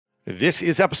This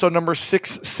is episode number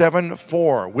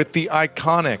 674 with the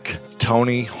iconic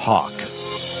Tony Hawk.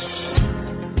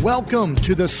 Welcome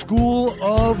to the School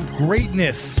of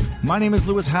Greatness. My name is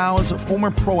Lewis Howes, former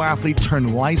pro athlete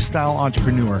turned lifestyle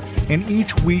entrepreneur, and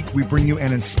each week we bring you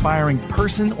an inspiring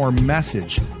person or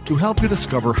message to help you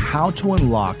discover how to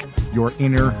unlock your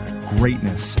inner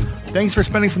greatness. Thanks for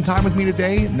spending some time with me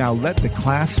today. Now let the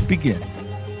class begin.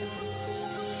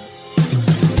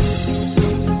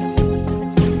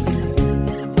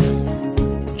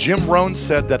 Jim Rohn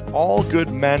said that all good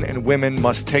men and women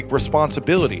must take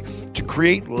responsibility to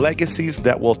create legacies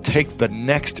that will take the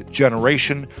next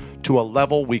generation to a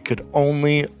level we could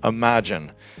only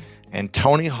imagine. And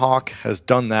Tony Hawk has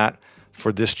done that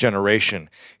for this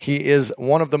generation. He is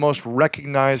one of the most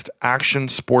recognized action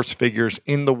sports figures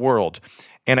in the world.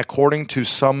 And according to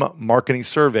some marketing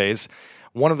surveys,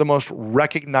 one of the most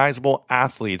recognizable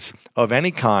athletes of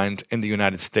any kind in the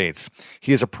United States.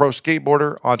 He is a pro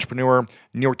skateboarder, entrepreneur,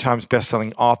 New York Times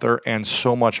bestselling author, and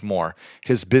so much more.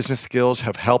 His business skills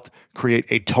have helped create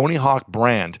a Tony Hawk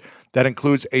brand that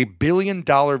includes a $1 billion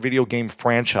video game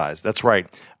franchise. That's right,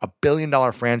 a $1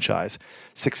 billion franchise.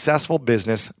 Successful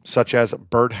business such as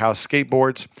Birdhouse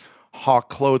Skateboards, Hawk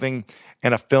Clothing,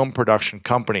 and a film production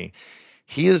company.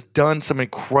 He has done some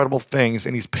incredible things,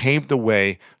 and he's paved the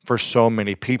way for so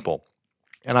many people.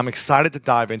 And I'm excited to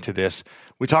dive into this.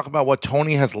 We talk about what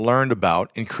Tony has learned about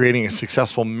in creating a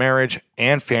successful marriage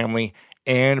and family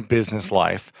and business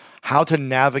life, how to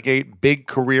navigate big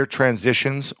career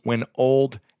transitions when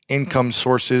old income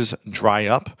sources dry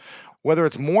up, whether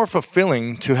it's more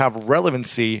fulfilling to have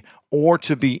relevancy or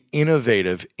to be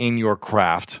innovative in your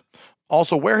craft.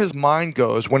 Also, where his mind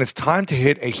goes when it's time to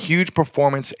hit a huge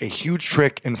performance, a huge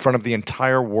trick in front of the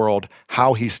entire world,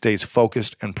 how he stays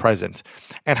focused and present,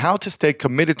 and how to stay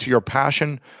committed to your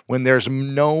passion when there's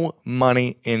no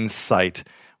money in sight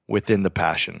within the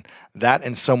passion. That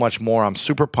and so much more. I'm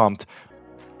super pumped.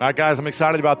 All right, guys, I'm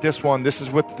excited about this one. This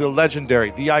is with the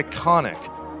legendary, the iconic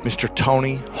Mr.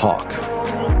 Tony Hawk.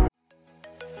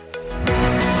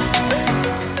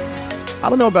 I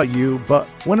don't know about you, but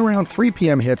when around 3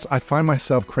 p.m. hits, I find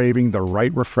myself craving the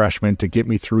right refreshment to get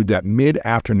me through that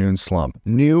mid-afternoon slump.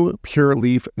 New Pure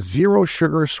Leaf Zero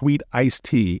Sugar Sweet Iced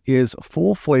Tea is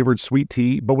full-flavored sweet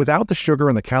tea, but without the sugar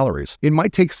and the calories. It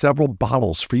might take several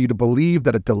bottles for you to believe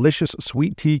that a delicious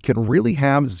sweet tea can really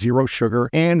have zero sugar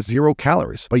and 0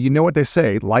 calories. But you know what they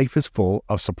say, life is full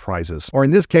of surprises. Or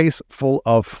in this case, full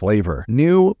of flavor.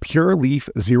 New Pure Leaf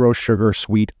Zero Sugar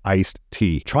Sweet Iced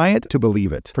Tea. Try it to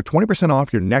believe it. For 20%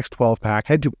 off your next 12-pack,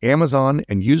 head to Amazon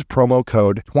and use promo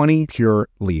code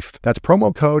 20PureLeaf. That's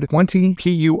promo code 20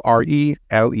 PURELEAF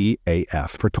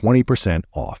for 20%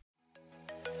 off.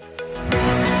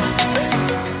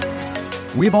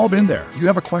 We've all been there. You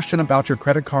have a question about your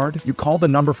credit card, you call the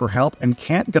number for help and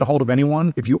can't get a hold of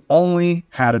anyone if you only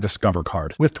had a Discover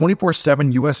card. With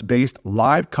 24/7 US-based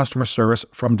live customer service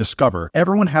from Discover,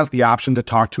 everyone has the option to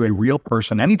talk to a real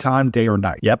person anytime, day or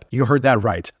night. Yep, you heard that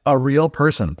right. A real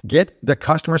person. Get the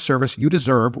customer service you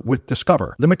deserve with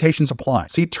Discover. Limitations apply.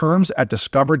 See terms at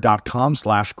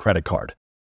discover.com/creditcard.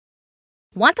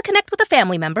 Want to connect with a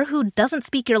family member who doesn't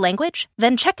speak your language?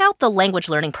 Then check out the language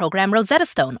learning program Rosetta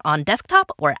Stone on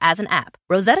desktop or as an app.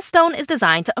 Rosetta Stone is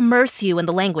designed to immerse you in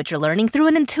the language you're learning through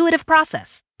an intuitive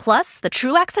process. Plus, the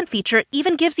True Accent feature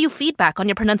even gives you feedback on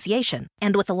your pronunciation.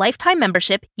 And with a lifetime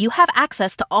membership, you have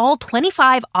access to all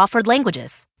 25 offered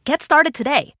languages. Get started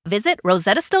today. Visit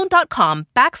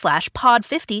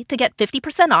rosettastone.com/pod50 to get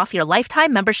 50% off your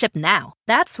lifetime membership now.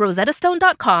 That's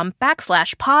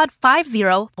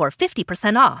rosettastone.com/pod50 for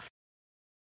 50% off.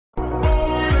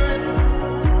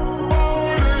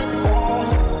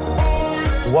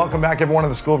 Welcome back, everyone, to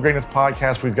the School of Greatness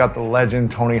podcast. We've got the legend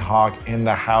Tony Hawk in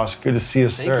the house. Good to see you,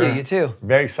 sir. Thank you. You too.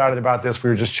 Very excited about this. We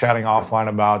were just chatting offline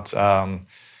about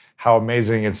how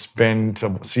amazing it's been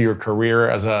to see your career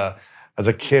as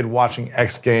a kid watching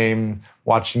X Game,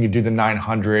 watching you do the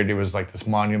 900. It was like this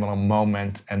monumental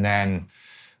moment. And then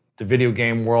the video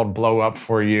game world blow up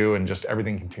for you and just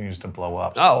everything continues to blow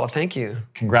up. Oh, well, thank you.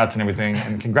 Congrats and everything.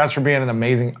 And congrats for being an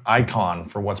amazing icon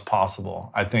for what's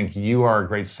possible. I think you are a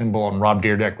great symbol. And Rob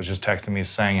Deerdeck was just texting me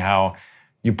saying how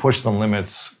you push the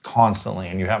limits constantly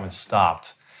and you haven't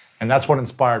stopped. And that's what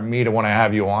inspired me to want to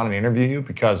have you on and interview you,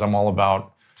 because I'm all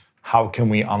about how can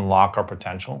we unlock our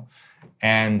potential.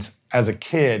 And as a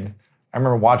kid, I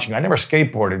remember watching, I never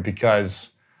skateboarded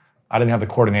because I didn't have the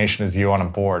coordination as you on a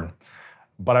board.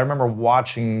 But I remember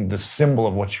watching the symbol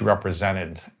of what you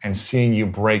represented and seeing you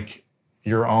break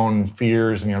your own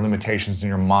fears and your limitations in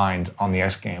your mind on the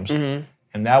X Games. Mm-hmm.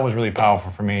 And that was really powerful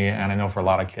for me, and I know for a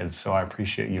lot of kids, so I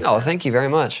appreciate you. Oh, thank you very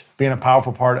much. Being a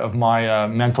powerful part of my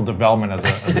mental development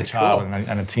as a child Cool.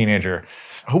 and a teenager.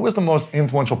 Who was the most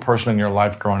influential person in your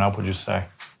life growing up, would you say?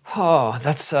 Oh,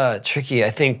 that's tricky. I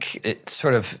think it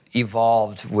sort of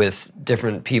evolved with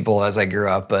different people as I grew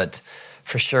up, but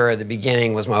for sure, the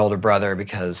beginning was my older brother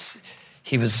because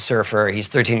he was a surfer. He's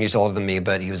 13 years older than me,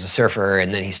 but he was a surfer,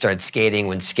 and then he started skating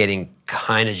when skating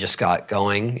kind of just got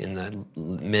going in the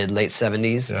late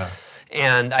 70s. Yeah.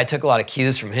 And I took a lot of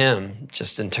cues from him,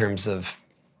 just in terms of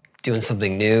doing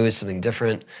something new, something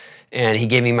different. And he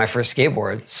gave me my first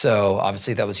skateboard, so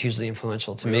obviously that was hugely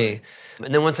influential to me.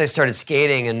 And then once I started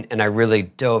skating and I really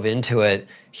dove into it,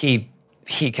 he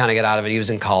kind of got out of it. He was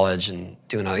in college and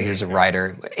he was a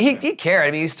writer. He cared.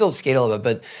 I mean, he still skated a little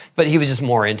bit, but he was just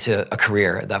more into a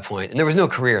career at that point. And there was no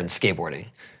career in skateboarding.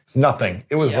 Nothing.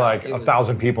 It was like it was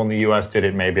 1,000 people in the U.S. did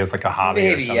it maybe as like a hobby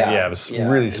or something. Yeah, it was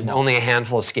really And small. only a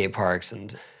handful of skate parks.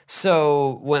 And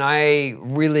so when I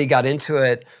really got into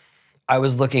it, I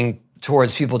was looking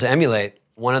towards people to emulate.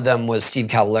 One of them was Steve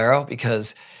Caballero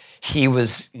because he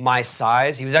was my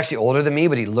size. He was actually older than me,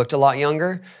 but he looked a lot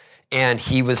younger. And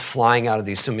he was flying out of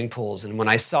these swimming pools. And when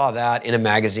I saw that in a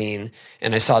magazine,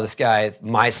 and I saw this guy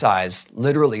my size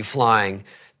literally flying,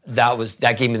 that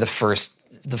gave me the first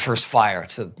fire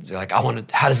to like,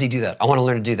 how does he do that? I want to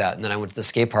learn to do that. And then I went to the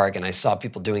skate park and I saw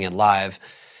people doing it live,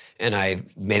 and I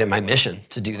made it my mission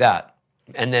to do that.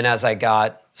 And then as I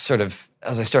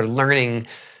started learning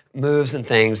moves and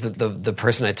things, the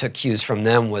person I took cues from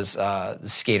them was the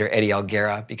skater Eddie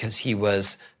Alguera, because he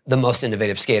was the most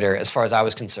innovative skater as far as I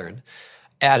was concerned,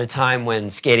 at a time when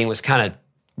skating was kind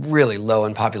of really low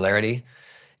in popularity,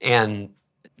 and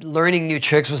learning new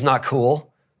tricks was not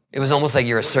cool. It was almost like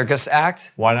you're a circus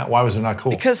act. Why not? Why was it not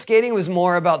cool? Because skating was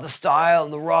more about the style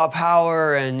and the raw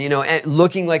power and, and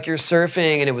looking like you're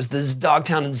surfing, and it was this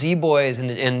Dogtown and Z-Boys,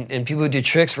 and people who do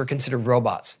tricks were considered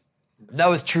robots. That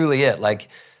was truly it. Like,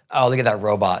 oh, look at that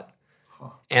robot.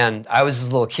 And I was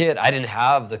this little kid. I didn't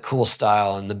have the cool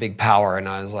style and the big power, and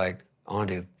I was like, I want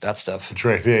to do that stuff.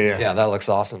 Tricks, yeah. Yeah, that looks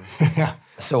awesome. Yeah.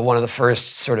 So one of the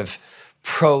first sort of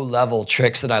pro-level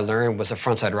tricks that I learned was a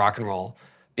frontside rock and roll,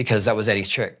 because that was Eddie's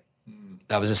trick.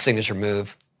 That was his signature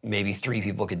move. Maybe 3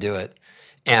 people could do it.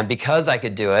 And because I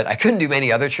could do it, I couldn't do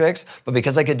many other tricks, but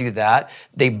because I could do that,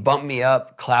 they bumped me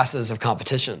up classes of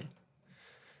competition.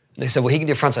 And they said, well, he can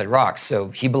do frontside rocks, so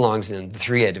he belongs in the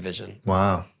 3A division.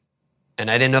 Wow. And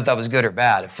I didn't know if that was good or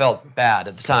bad. It felt bad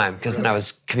at the time, because then I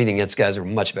was competing against guys who were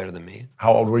much better than me.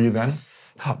 How old were you then?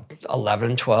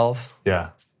 11, 12. Yeah.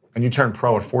 And you turned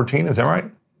pro at 14, is that right?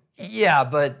 Yeah,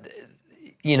 but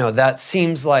that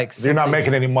seems like You're not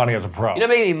making any money as a pro. You're not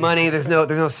making any money. There's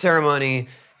no ceremony.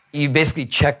 You basically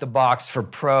check the box for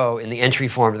pro in the entry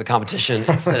form to the competition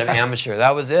instead of amateur.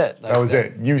 That was it. That was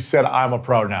it. You said, I'm a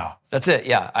pro now. That's it,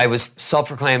 yeah. I was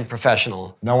self-proclaimed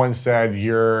professional. No one said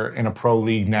you're in a pro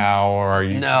league now, or are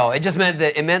you? No, it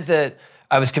meant that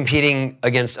I was competing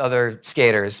against other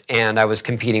skaters, and I was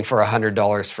competing for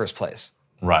 $100 first place.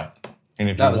 Right. And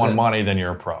if you won money, then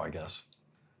you're a pro, I guess.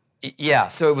 Yeah,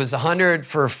 so it was 100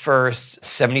 for first,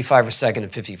 75 for second,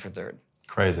 and 50 for third.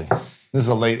 Crazy. This is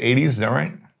the late 80s, is that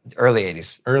right? Early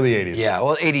 80s. Early 80s. Yeah,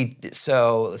 well,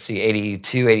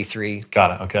 82, 83.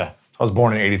 Got it, okay. I was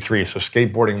born in 83, so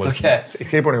skateboarding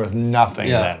was nothing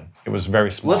then. It was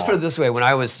very small. Let's put it this way.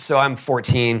 I'm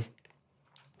 14.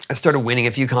 I started winning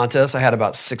a few contests. I had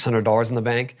about $600 in the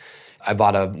bank. I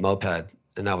bought a moped,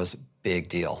 and that was a big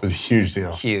deal. It was a huge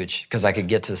deal. Huge, because I could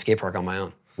get to the skate park on my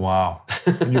own. Wow.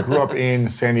 And you grew up in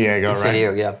San Diego, right? San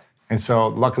Diego, yeah. And so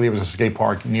luckily it was a skate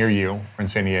park near you in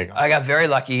San Diego. I got very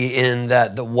lucky in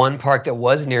that the one park that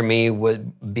was near me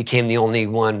became the only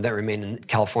one that remained in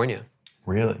California.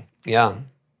 Really? Yeah.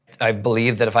 I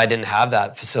believe that if I didn't have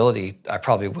that facility, I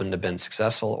probably wouldn't have been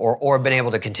successful or been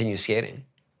able to continue skating.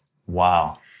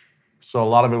 Wow. So a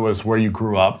lot of it was where you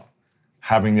grew up,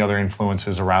 having the other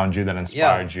influences around you that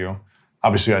inspired you.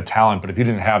 Obviously you had talent, but if you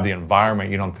didn't have the environment,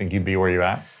 you don't think you'd be where you're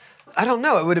at? I don't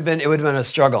know. It would have been a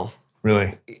struggle.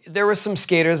 Really? There were some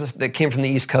skaters that came from the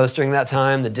East Coast during that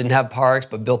time that didn't have parks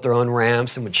but built their own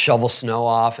ramps and would shovel snow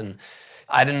off, and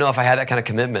I didn't know if I had that kind of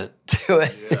commitment to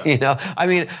it, I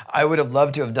mean, I would have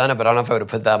loved to have done it, but I don't know if I would have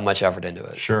put that much effort into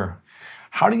it. Sure.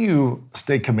 How do you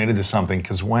stay committed to something?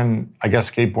 Because when, I guess,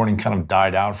 skateboarding kind of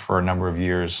died out for a number of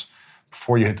years,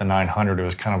 before you hit the 900, it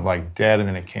was kind of like dead, and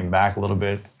then it came back a little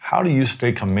bit. How do you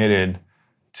stay committed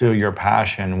to your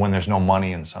passion when there's no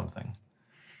money in something?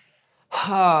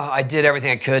 I did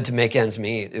everything I could to make ends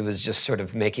meet. It was just sort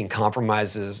of making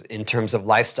compromises in terms of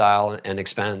lifestyle and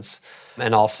expense,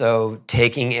 and also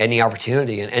taking any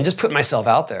opportunity and just putting myself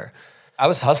out there. I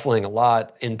was hustling a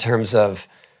lot in terms of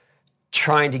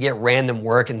trying to get random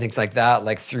work and things like that,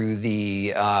 like through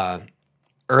the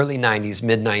early 90s,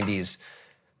 mid 90s.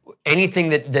 Anything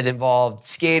that involved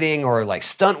skating or like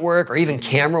stunt work or even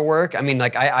camera work. I mean,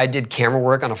 like I did camera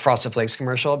work on a Frosted Flakes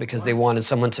commercial because they wanted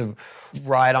someone to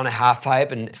ride on a half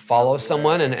pipe and follow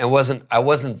someone, and I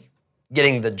wasn't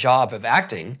getting the job of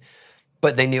acting,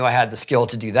 but they knew I had the skill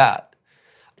to do that.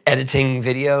 Editing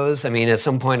videos. I mean, at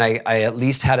some point I at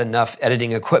least had enough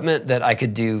editing equipment that I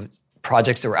could do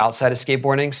projects that were outside of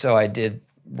skateboarding. So I did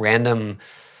random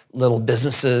little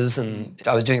businesses, and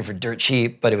I was doing it for dirt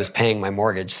cheap, but it was paying my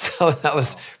mortgage. So that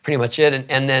was pretty much it.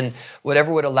 And then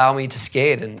whatever would allow me to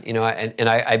skate, and you know,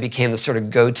 I became the sort of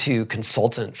go-to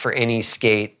consultant for any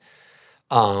skate,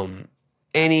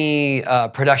 any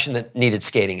production that needed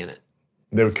skating in it.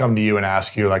 They would come to you and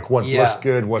ask you, like, what looks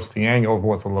good, what's the angle,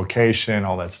 what's the location,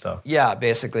 all that stuff. Yeah,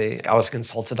 basically. I was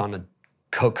consulted on a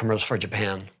Coke commercial for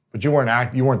Japan. But you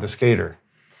weren't the skater.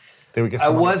 They would get I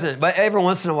wasn't, but every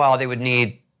once in a while they would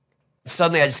need,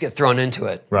 suddenly I just get thrown into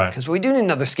it. Right. Because we do need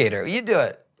another skater. You do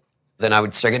it. Then I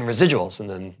would start getting residuals, and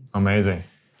then... Amazing.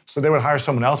 So they would hire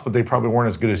someone else, but they probably weren't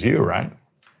as good as you, right?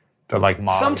 They're like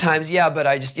models. Sometimes, yeah, but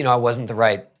I just, I wasn't the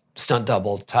right stunt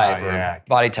double type or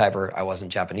body type, or I wasn't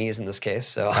Japanese in this case,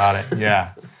 so... Got it,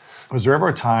 yeah. Was there ever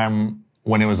a time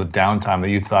when it was a downtime that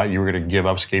you thought you were going to give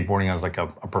up skateboarding as like a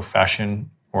profession,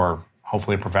 or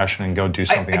hopefully a profession, and go do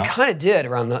something else? I kind of did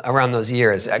around those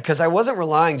years, because I wasn't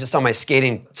relying just on my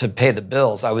skating to pay the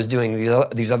bills. I was doing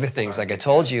these other things, like I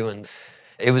told you, and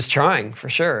it was trying for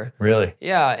sure. Really?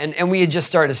 Yeah, and we had just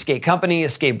started a skate company, a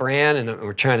skate brand, and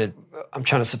I'm trying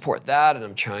to support that, and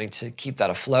I'm trying to keep that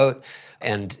afloat,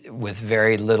 and with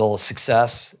very little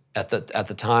success at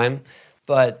the time.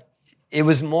 But it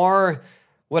was more,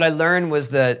 what I learned was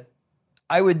that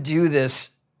I would do the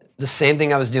same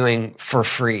thing I was doing for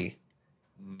free.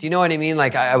 Do you know what I mean?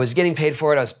 Like I was getting paid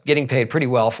for it. I was getting paid pretty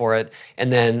well for it.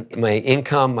 And then my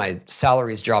income, my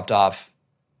salaries dropped off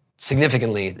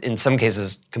significantly, in some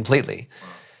cases completely.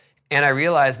 And I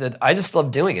realized that I just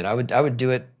loved doing it. I would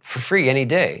do it for free any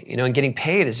day, and getting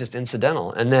paid is just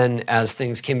incidental. And then as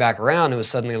things came back around, it was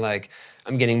suddenly like,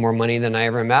 I'm getting more money than I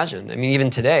ever imagined. I mean, even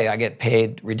today, I get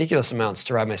paid ridiculous amounts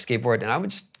to ride my skateboard, and I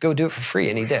would just go do it for free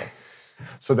any day.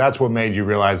 So that's what made you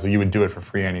realize that you would do it for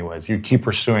free anyways. You'd keep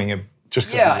pursuing it just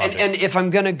because you loved it. And if I'm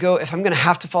gonna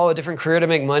have to follow a different career to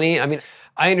make money, I mean,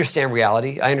 I understand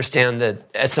reality. I understand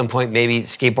that at some point maybe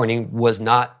skateboarding was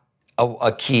not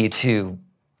a key to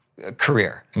a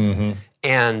career,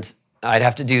 and I'd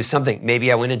have to do something.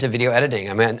 Maybe I went into video editing.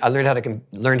 I mean, I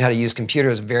learned how to use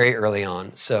computers very early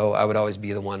on, so I would always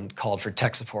be the one called for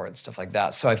tech support and stuff like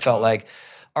that. So I felt like,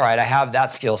 all right, I have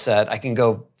that skill set. I can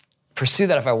go pursue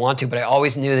that if I want to, but I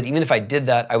always knew that even if I did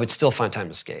that, I would still find time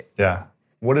to skate. Yeah.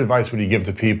 What advice would you give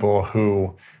to people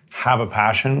who have a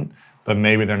passion, but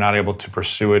maybe they're not able to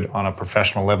pursue it on a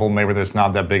professional level? Maybe there's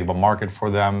not that big of a market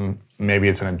for them. Maybe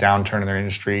it's in a downturn in their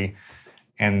industry,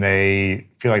 and they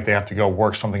feel like they have to go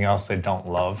work something else they don't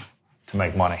love to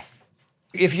make money.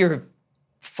 If you're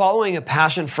following a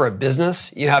passion for a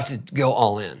business, you have to go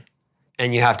all in,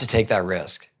 and you have to take that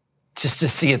risk just to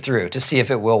see it through, to see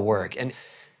if it will work. And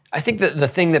I think that the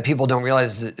thing that people don't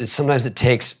realize is that sometimes it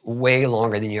takes way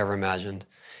longer than you ever imagined.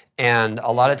 And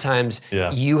a lot of times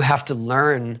you have to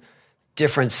learn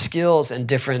different skills and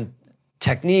different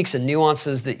techniques and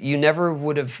nuances that you never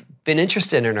would have been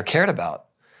interested in or cared about.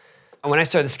 When I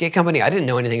started the skate company, I didn't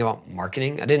know anything about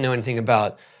marketing. I didn't know anything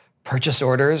about purchase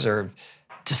orders or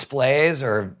displays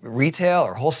or retail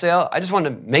or wholesale. I just wanted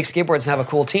to make skateboards and have a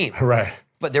cool team. Right.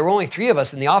 But there were only 3 of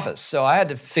us in the office, so I had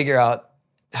to figure out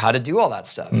how to do all that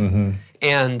stuff.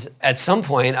 And at some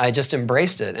point, I just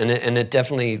embraced it, and it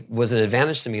definitely was an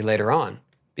advantage to me later on,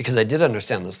 because I did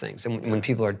understand those things. And when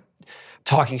people are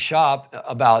talking shop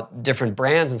about different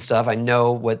brands and stuff, I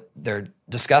know what they're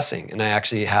discussing, and I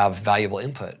actually have valuable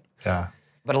input. Yeah.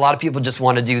 But a lot of people just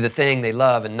want to do the thing they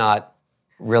love and not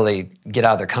really get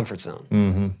out of their comfort zone.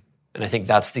 And I think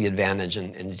that's the advantage,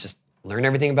 and just learn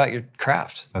everything about your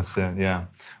craft. That's it, yeah.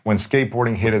 When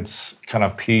skateboarding hit its kind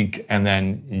of peak, and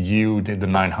then you did the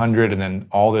 900, and then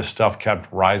all this stuff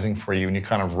kept rising for you, and you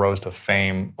kind of rose to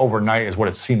fame overnight is what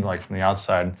it seemed like from the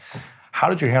outside. How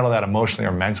did you handle that emotionally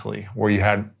or mentally, where you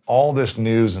had all this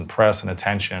news and press and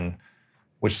attention,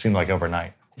 which seemed like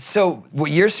overnight? So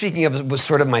what you're speaking of was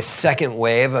sort of my second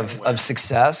wave of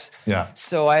success. Yeah.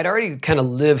 So I had already kind of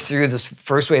lived through this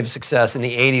first wave of success in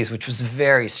the 80s, which was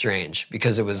very strange,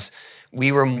 because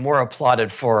we were more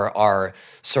applauded for our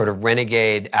sort of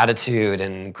renegade attitude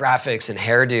and graphics and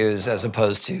hairdos as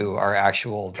opposed to our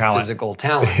actual physical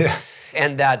talent.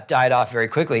 And that died off very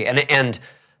quickly. And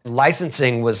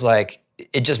Licensing was like,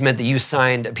 it just meant that you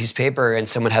signed a piece of paper and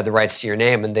someone had the rights to your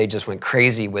name and they just went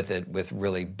crazy with it with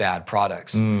really bad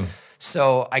products.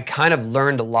 So I kind of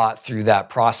learned a lot through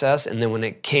that process. And then when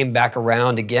it came back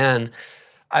around again,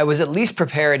 I was at least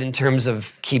prepared in terms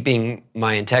of keeping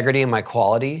my integrity and my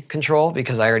quality control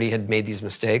because I already had made these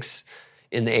mistakes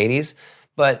in the 80s.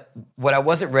 But what I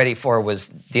wasn't ready for was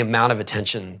the amount of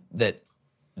attention that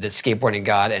skateboarding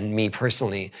got, and me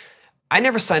personally. I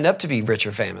never signed up to be rich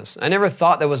or famous. I never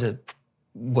thought that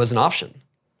was an option.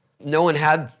 No one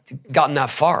had gotten that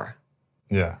far.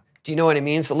 Yeah. Do you know what I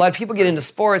mean? So a lot of people get into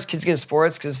sports, kids get into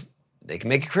sports because they can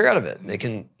make a career out of it. They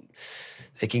can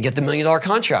get the $1 million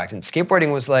contract. And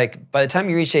skateboarding was like, by the time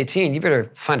you reach 18, you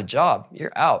better find a job.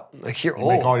 You're out. Like, you're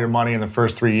old. Make all your money in the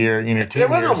first 3 years. In your 2 years.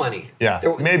 There was no money. Yeah.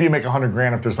 Maybe you make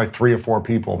 $100,000 if there's like 3 or 4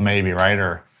 people, maybe, right?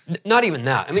 Or not even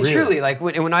that. I mean, really? Truly, like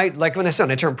when I said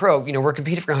when I turned pro, we're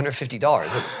competing for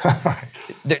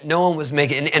 $150. No one was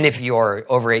making, and if you're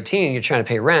over 18 and you're trying to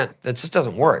pay rent, that just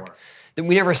doesn't work.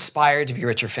 We never aspired to be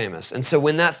rich or famous. And so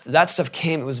when that stuff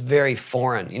came, it was very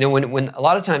foreign. When a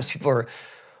lot of times people are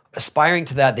aspiring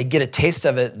to that, they get a taste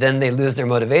of it, then they lose their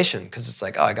motivation because it's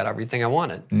like, oh, I got everything I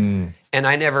wanted. And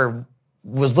I never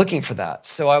was looking for that.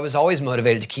 So I was always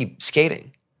motivated to keep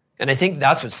skating. And I think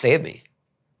that's what saved me.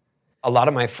 A lot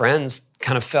of my friends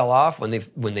kind of fell off when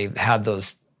they had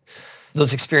those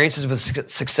experiences with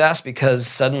success because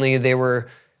suddenly they were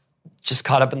just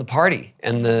caught up in the party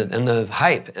and the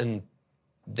hype, and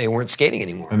they weren't skating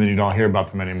anymore. And then you don't hear about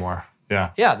them anymore.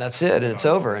 Yeah. Yeah, that's it, and it's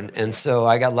over. And so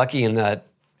I got lucky in that,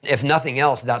 if nothing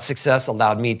else, that success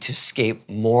allowed me to skate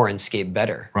more and skate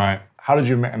better. Right. How did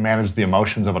you manage the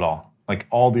emotions of it all? Like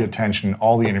all the attention,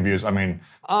 all the interviews. I mean,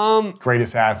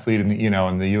 greatest athlete in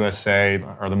the USA,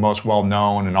 or the most well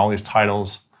known, and all these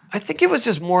titles. I think it was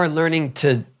just more learning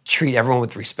to treat everyone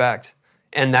with respect,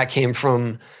 and that came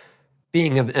from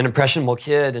being an impressionable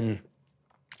kid and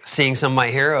seeing some of my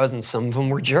heroes, and some of them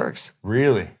were jerks.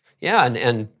 Really? Yeah,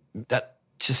 and that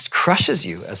just crushes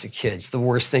you as a kid. It's the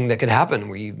worst thing that could happen,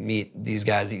 where you meet these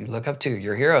guys that you look up to,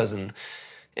 your heroes, and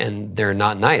they're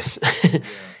not nice. Yeah.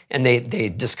 And they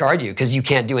discard you because you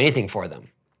can't do anything for them.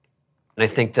 And I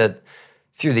think that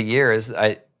through the years,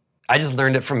 I just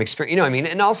learned it from experience.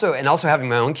 And also having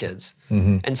my own kids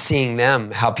and seeing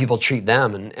them, how people treat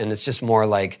them, and it's just more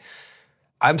like,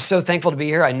 I'm so thankful to be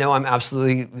here. I know I'm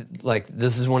absolutely, like,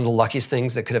 this is one of the luckiest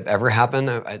things that could have ever happened,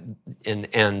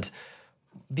 and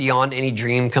beyond any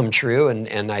dream come true,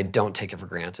 and I don't take it for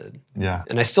granted. Yeah.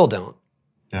 And I still don't.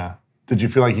 Yeah. Did you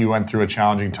feel like you went through a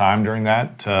challenging time during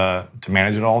that to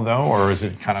manage it all, though, or is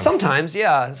it kind of? Sometimes,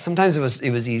 yeah. Sometimes it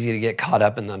was easy to get caught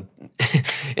up in the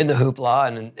in the hoopla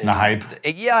and the hype.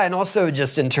 Yeah, and also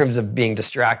just in terms of being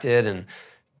distracted and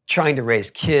trying to raise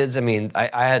kids. I mean,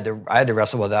 I had to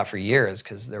wrestle with that for years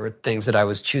because there were things that I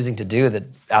was choosing to do that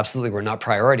absolutely were not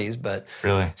priorities, but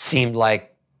really seemed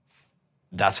like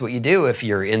that's what you do if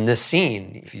you're in this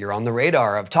scene, if you're on the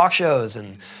radar of talk shows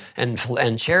and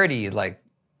charity. Like,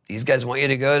 these guys want you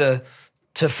to go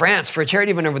to France for a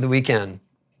charity event over the weekend.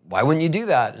 Why wouldn't you do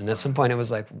that? And at some point it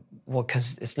was like, well,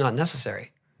 because it's not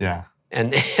necessary. Yeah.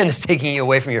 And it's taking you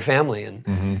away from your family,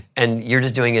 and you're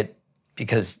just doing it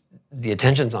because the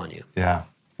attention's on you. Yeah.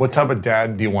 What type of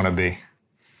dad do you want to be?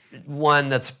 One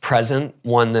that's present,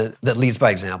 one that leads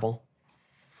by example.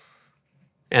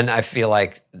 And I feel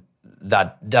like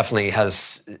that definitely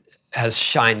has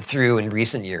shined through in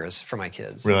recent years for my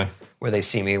kids. Really? Where they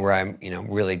see me, where I'm,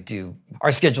 really do.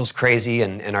 Our schedule's crazy,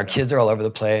 and our kids are all over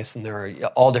the place, and they're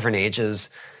all different ages,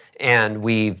 and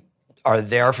we are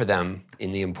there for them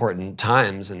in the important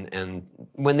times and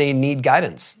when they need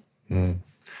guidance.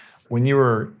 When you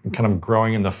were kind of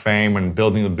growing in the fame and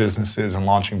building the businesses and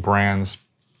launching brands,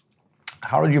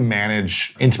 how did you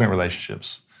manage intimate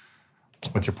relationships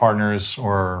with your partners,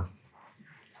 or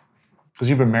because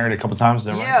you've been married a couple times,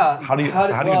 right? Yeah. How do you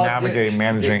navigate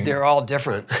managing? They're all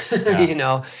different.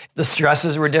 Yeah. The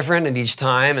stresses were different at each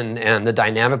time, and the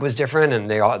dynamic was different,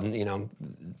 and they all,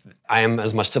 I am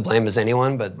as much to blame as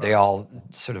anyone, but they all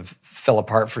sort of fell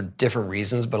apart for different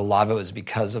reasons. But a lot of it was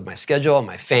because of my schedule and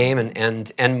my fame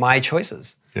and my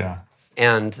choices. Yeah.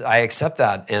 And I accept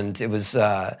that. And it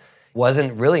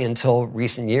wasn't really until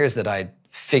recent years that I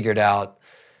figured out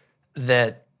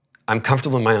that I'm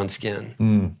comfortable in my own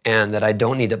skin and that I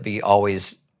don't need to be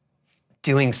always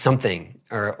doing something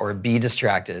or be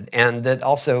distracted. And that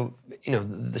also,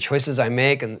 the choices I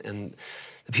make and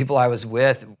the people I was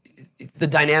with, the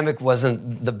dynamic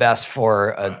wasn't the best for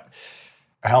a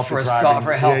healthy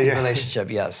relationship.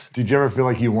 Yes. Did you ever feel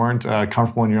like you weren't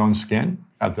comfortable in your own skin?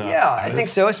 I think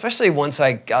so. Especially once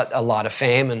I got a lot of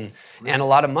fame and a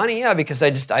lot of money. Yeah, because I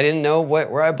didn't know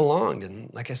where I belonged. And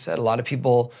like I said, a lot of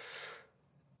people,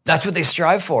 that's what they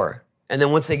strive for. And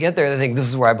then once they get there, they think this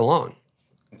is where I belong.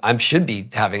 I should be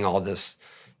having all this,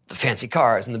 the fancy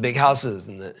cars and the big houses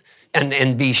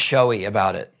and be showy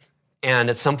about it.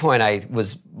 And at some point, I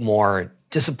was more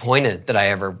disappointed that I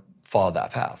ever followed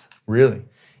that path. Really?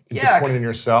 Disappointed in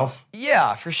yourself?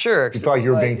 Yeah, for sure. You felt like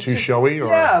you were being too showy? Or?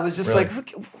 Yeah, it was just like,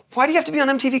 why do you have to be on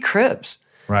MTV Cribs?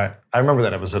 Right. I remember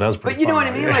that episode. That was pretty But you know fun,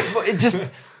 what I mean? right? Like,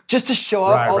 just to show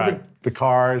off all the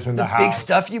cars and the house. big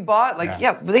stuff you bought. Like,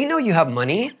 they know you have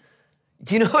money.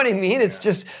 Do you know what I mean? It's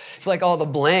just, it's like all the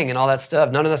bling and all that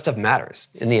stuff. None of that stuff matters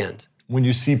in the end. When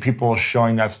you see people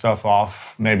showing that stuff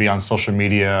off, maybe on social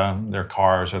media, their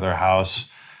cars or their house,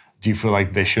 do you feel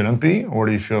like they shouldn't be? Or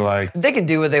do you feel like... They can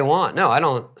do what they want. No, I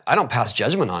don't pass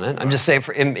judgment on it. I'm just saying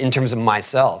in terms of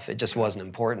myself, it just wasn't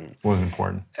important. Wasn't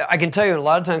important. I can tell you a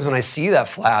lot of times when I see that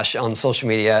flash on social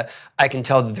media, I can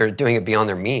tell that they're doing it beyond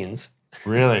their means.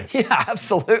 Really? Yeah,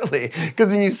 absolutely. Because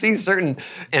when you see certain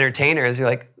entertainers, you're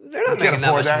like, they're not making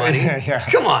that much money. Yeah.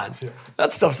 Come on.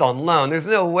 That stuff's on loan. There's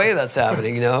no way that's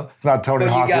happening, you know? It's not Tony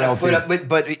Hawk royalties.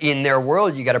 But in their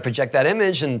world, you got to project that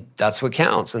image, and that's what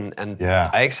counts. And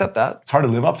I accept that. It's hard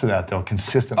to live up to that, though,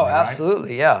 consistently, Oh,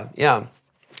 absolutely, right? Yeah.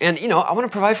 And, you know, I want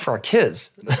to provide for our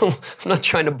kids. I'm not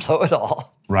trying to blow it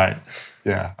all. Right.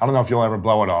 Yeah. I don't know if you'll ever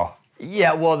blow it all.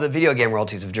 Yeah, well, the video game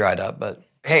royalties have dried up, but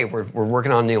hey, we're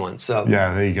working on new ones. So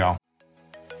yeah, there you go.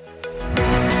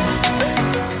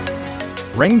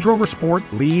 Range Rover Sport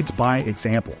leads by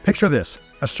example. Picture this.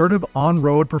 Assertive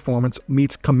on-road performance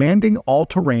meets commanding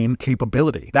all-terrain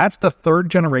capability. That's the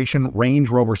third-generation Range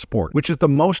Rover Sport, which is the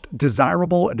most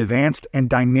desirable, advanced, and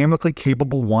dynamically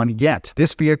capable one yet.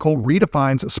 This vehicle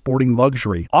redefines sporting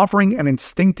luxury, offering an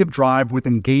instinctive drive with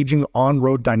engaging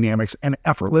on-road dynamics and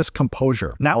effortless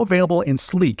composure. Now available in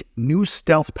sleek, new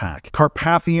Stealth Pack,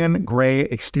 Carpathian gray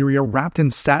exterior wrapped in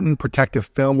satin protective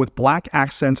film with black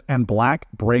accents and black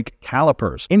brake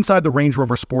calipers. Inside the Range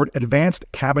Rover Sport, advanced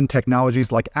cabin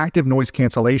technologies like active noise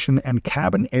cancellation and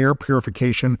cabin air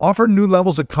purification offer new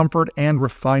levels of comfort and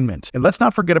refinement. And let's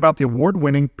not forget about the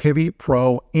award-winning Pivi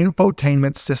Pro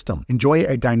infotainment system. Enjoy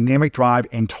a dynamic drive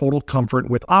and total comfort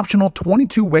with optional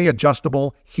 22-way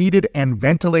adjustable, heated and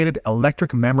ventilated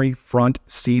electric memory front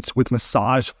seats with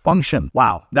massage function.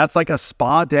 Wow, that's like a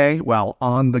spa day while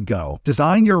on the go.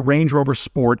 Design your Range Rover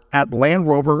Sport at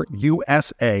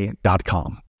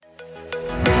LandRoverUSA.com.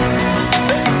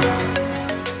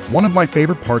 One of my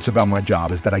favorite parts about my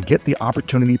job is that I get the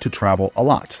opportunity to travel a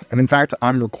lot. And in fact,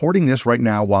 I'm recording this right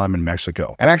now while I'm in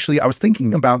Mexico. And actually, I was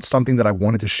thinking about something that I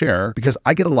wanted to share because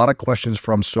I get a lot of questions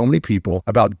from so many people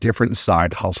about different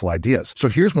side hustle ideas. So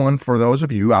here's one for those of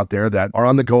you out there that are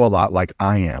on the go a lot like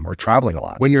I am or traveling a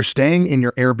lot. When you're staying in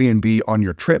your Airbnb on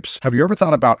your trips, have you ever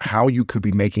thought about how you could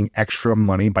be making extra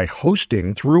money by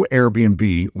hosting through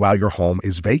Airbnb while your home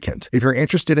is vacant? If you're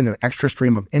interested in an extra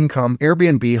stream of income,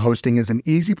 Airbnb hosting is an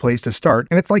easy place to start,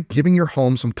 and it's like giving your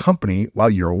home some company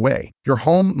while you're away. Your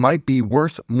home might be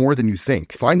worth more than you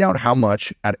think. Find out how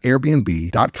much at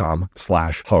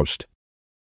airbnb.com/host.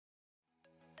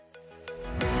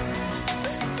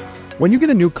 When you get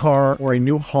a new car or a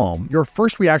new home, your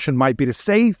first reaction might be to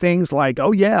say things like,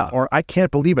 oh yeah, or I can't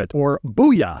believe it, or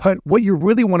booyah. But what you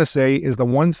really want to say is the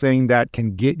one thing that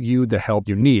can get you the help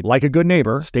you need. Like a good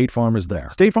neighbor, State Farm is there.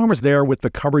 State Farm is there with the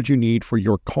coverage you need for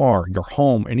your car, your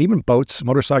home, and even boats,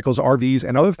 motorcycles, RVs,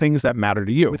 and other things that matter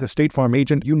to you. With a State Farm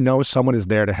agent, you know someone is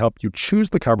there to help you choose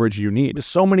the coverage you need. With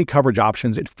so many coverage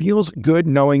options, it feels good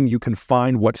knowing you can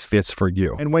find what fits for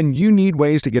you. And when you need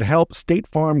ways to get help, State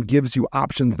Farm gives you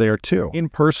options there too. In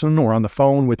person or on the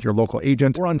phone with your local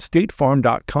agent or on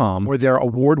statefarm.com, where their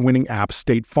award-winning app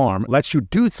State Farm lets you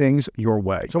do things your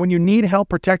way. So when you need help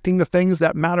protecting the things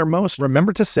that matter most,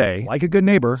 remember to say, like a good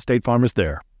neighbor, State Farm is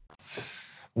there.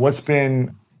 What's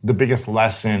been the biggest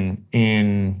lesson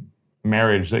in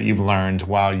marriage that you've learned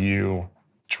while you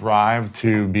drive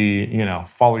to be,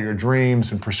 follow your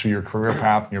dreams and pursue your career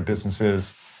path and your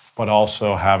businesses, but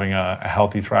also having a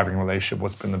healthy, thriving relationship?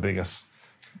 What's been the biggest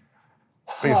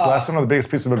lesson or the biggest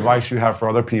piece of advice you have for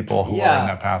other people who are in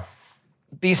that path?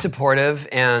 Be supportive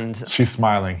and... She's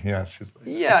smiling, yes.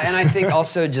 And I think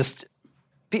also just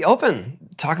be open.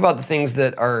 Talk about the things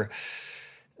that are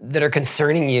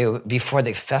concerning you before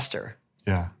they fester.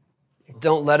 Yeah.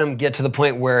 Don't let them get to the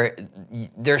point where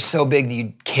they're so big that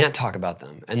you can't talk about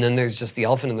them. And then there's just the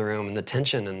elephant in the room and the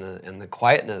tension and the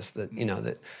quietness that,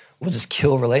 that will just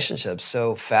kill relationships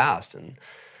so fast. And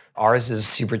ours is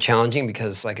super challenging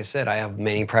because, like I said, I have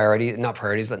many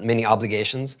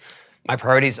obligations. My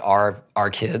priorities are our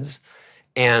kids,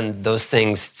 And those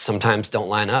things sometimes don't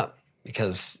line up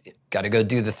because you got to go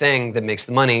do the thing that makes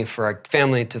the money for our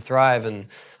family to thrive.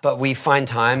 But we find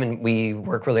time and we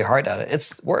work really hard at it.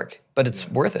 It's work, but it's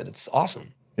worth it. It's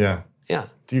awesome. Yeah. Yeah.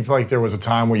 Do you feel like there was a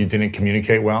time where you didn't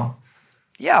communicate well?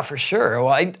 Yeah, for sure.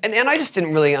 Well, I just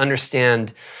didn't really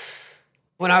understand.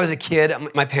 When I was a kid,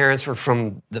 my parents were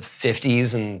from the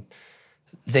 50s and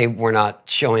they were not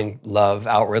showing love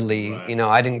outwardly. Right.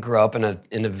 I didn't grow up in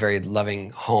a very loving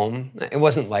home. It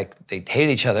wasn't like they hated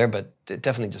each other, but it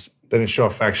definitely just... They didn't show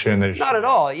affection. Not at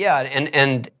all, yeah.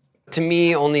 And to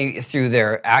me, only through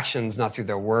their actions, not through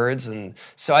their words. And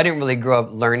so I didn't really grow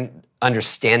up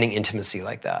understanding intimacy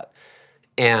like that.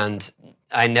 And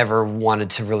I never wanted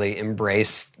to really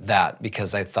embrace that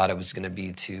because I thought it was going to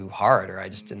be too hard, or I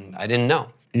didn't know.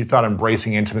 You thought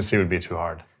embracing intimacy would be too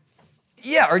hard?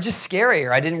 Yeah, or just scary,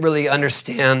 or I didn't really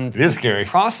understand it is scary. The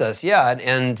process, yeah,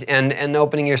 and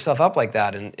opening yourself up like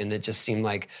that, and it just seemed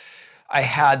like I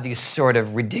had these sort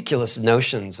of ridiculous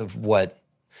notions of what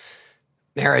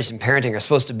marriage and parenting are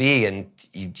supposed to be, and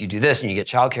you do this, and you get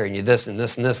childcare, and you do this, and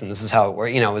this, and this, and this is how it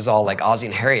works. It was all like Ozzie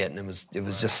and Harriet, and it was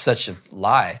just such a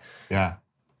lie. Yeah.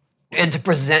 And to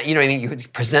present, you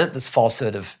present this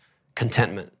falsehood of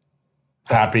contentment.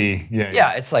 Happy, yeah.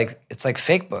 Yeah, it's like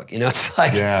fake book, it's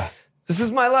like, yeah. This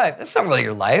is my life. That's not really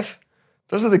your life.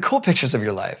 Those are the cool pictures of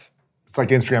your life. It's like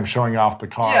Instagram showing off the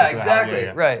car. Yeah, exactly.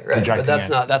 Right. But that's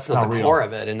not the real. Core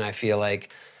of it. And I feel like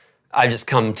I've just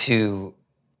come to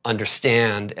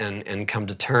understand and come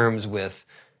to terms with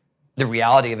the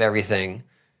reality of everything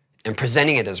and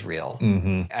presenting it as real.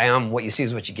 Mm-hmm. I am what you see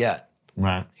is what you get.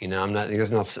 Right.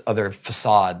 There's no other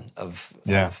facade of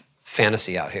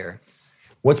fantasy out here.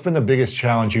 What's been the biggest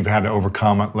challenge you've had to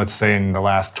overcome, let's say in the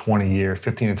last 20 years,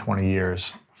 15 to 20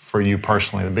 years for you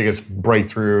personally, the biggest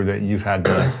breakthrough that you've had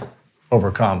to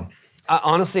overcome?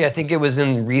 Honestly, I think it was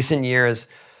in recent years,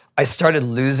 I started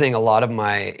losing a lot of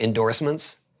my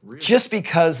endorsements. Really? Just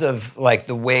because of like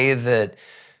the way that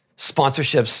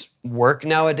sponsorships work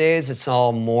nowadays. It's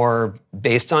all more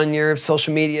based on your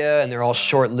social media and they're all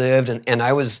short-lived. And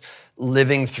I was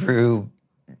living through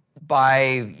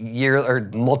bi-year or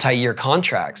multi-year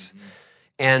contracts.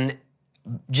 And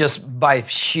just by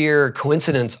sheer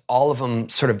coincidence, all of them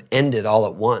sort of ended all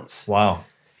at once. Wow.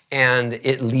 And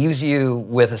it leaves you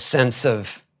with a sense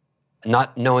of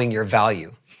not knowing your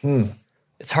value.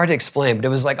 It's hard to explain, but it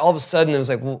was like all of a sudden it was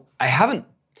like, well, I haven't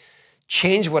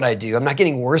changed what I do. I'm not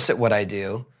getting worse at what I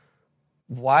do.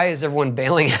 Why is everyone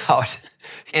bailing out?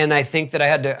 And I think that I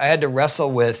had to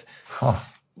wrestle with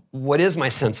what is my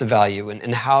sense of value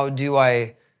and how do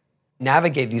I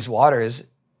navigate these waters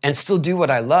and still do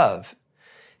what I love.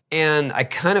 And I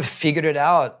kind of figured it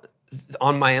out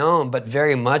on my own, but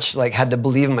very much like had to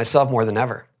believe in myself more than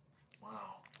ever. Wow.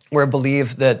 Where I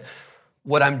believe that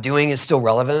what I'm doing is still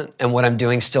relevant and what I'm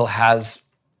doing still has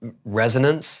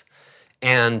resonance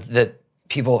and that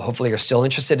people hopefully are still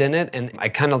interested in it. And I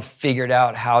kind of figured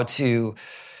out how to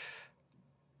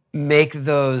make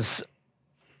those,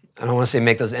 I don't want to say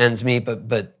make those ends meet,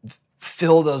 but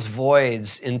fill those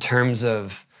voids in terms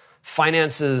of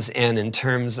finances and in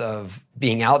terms of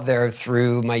being out there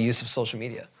through my use of social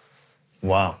media.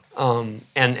 Wow.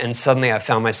 And suddenly I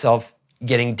found myself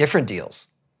getting different deals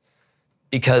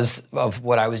because of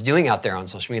what I was doing out there on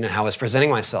social media and how I was presenting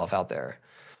myself out there.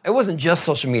 It wasn't just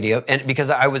social media, and because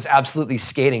I was absolutely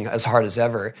skating as hard as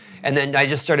ever. And then I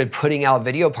just started putting out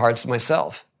video parts of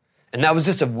myself. And that was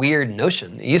just a weird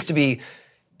notion. It used to be,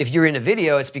 if you're in a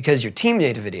video, it's because your team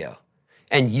made a video.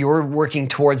 And you're working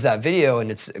towards that video,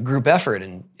 and it's a group effort,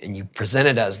 and you present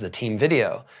it as the team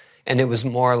video. And it was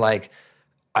more like,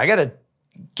 I gotta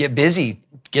get busy,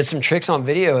 get some tricks on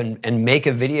video, and make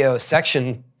a video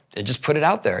section and just put it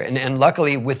out there. And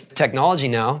luckily, with technology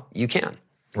now, you can.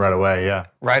 Right away, yeah.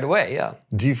 Right away, yeah.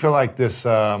 Do you feel like this,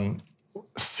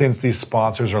 since these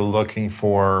sponsors are looking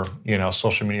for,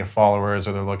 social media followers,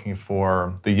 or they're looking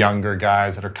for the younger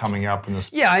guys that are coming up in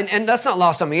this? Yeah, and that's not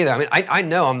lost on me either. I mean, I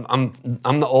know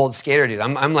I'm the old skater dude.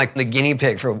 I'm like the guinea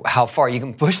pig for how far you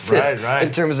can push this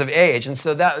in terms of age, and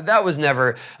so that was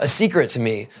never a secret to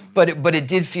me. But it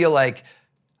did feel like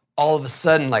all of a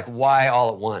sudden, like why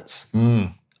all at once?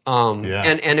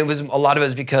 And it was a lot of it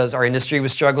was because our industry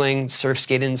was struggling, surf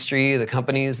skate industry, the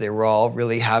companies, they were all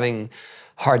really having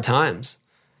hard times.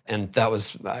 And that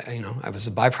was, I was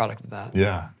a byproduct of that.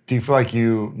 Yeah. Do you feel like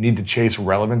you need to chase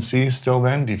relevancy still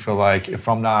then? Do you feel like if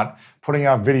I'm not putting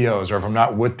out videos or if I'm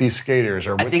not with these skaters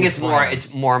or with I think these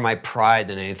it's more my pride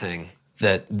than anything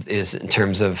that is in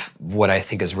terms of what I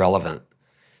think is relevant.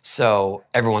 So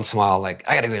every once in a while, like,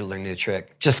 I got to go learn a new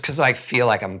trick just because I feel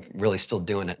like I'm really still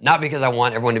doing it. Not because I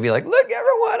want everyone to be like, look,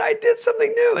 everyone, I did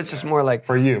something new. It's just more like,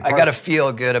 for you, I got to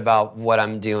feel good about what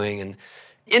I'm doing. And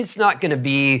it's not going to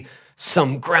be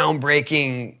some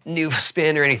groundbreaking new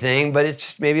spin or anything, but it's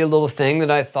just maybe a little thing that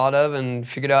I thought of and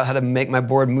figured out how to make my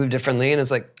board move differently. And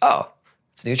it's like, oh,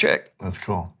 it's a new trick. That's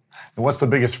cool. And what's the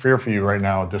biggest fear for you right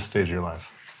now at this stage of your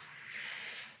life?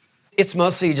 It's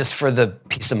mostly just for the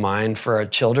peace of mind for our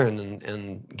children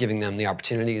and giving them the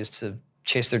opportunities to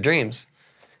chase their dreams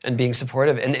and being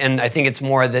supportive. And I think it's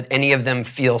more that any of them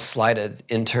feel slighted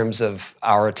in terms of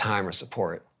our time or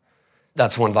support.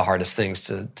 That's one of the hardest things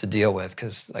to deal with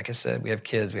because, like I said, we have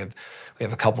kids. We have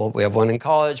a couple. We have one in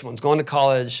college. One's going to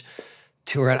college.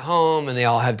 2 are at home, and they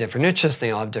all have different interests.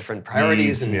 They all have different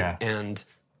priorities, and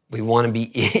we want to be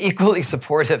equally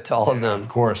supportive to all of them. Of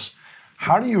course.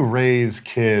 How do you raise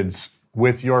kids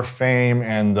with your fame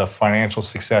and the financial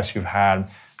success you've had?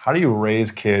 How do you raise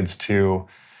kids to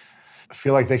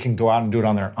feel like they can go out and do it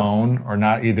on their own or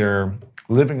not either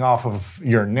living off of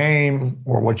your name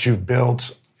or what you've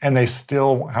built and they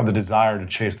still have the desire to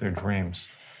chase their dreams?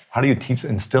 How do you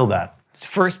instill that?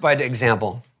 First, by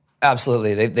example.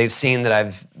 Absolutely. They've seen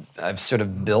that I've sort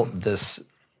of built this,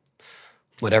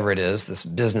 whatever it is, this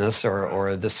business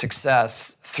or this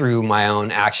success through my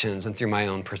own actions and through my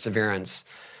own perseverance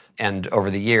and over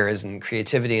the years and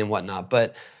creativity and whatnot.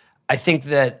 But I think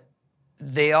that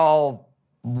they all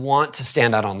want to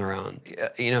stand out on their own.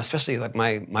 Especially like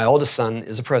my oldest son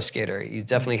is a pro skater. He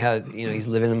definitely had, he's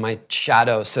living in my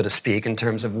shadow, so to speak, in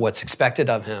terms of what's expected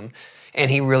of him.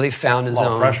 And he really found his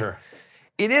own pressure.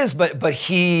 It is, but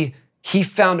he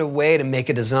found a way to make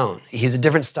it his own. He's a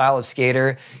different style of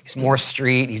skater. He's more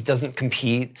street. He doesn't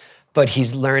compete, but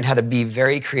he's learned how to be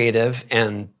very creative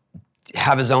and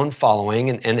have his own following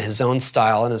and his own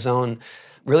style and his own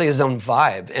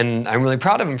vibe. And I'm really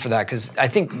proud of him for that because I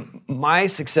think my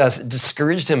success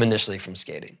discouraged him initially from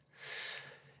skating.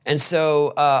 And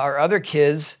so our other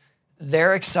kids,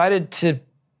 they're excited to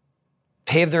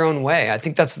pave their own way. I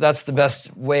think that's the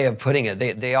best way of putting it.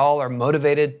 They all are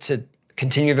motivated to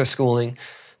continue their schooling.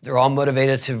 They're all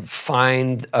motivated to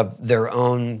find their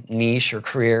own niche or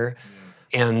career.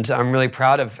 Yeah. And I'm really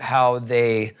proud of how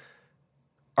they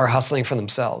are hustling for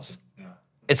themselves. Yeah.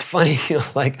 It's funny,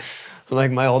 like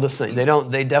my oldest son,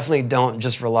 they definitely don't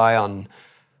just rely on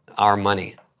our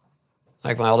money.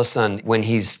 Like my oldest son, when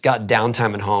he's got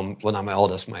downtime at home, well, not my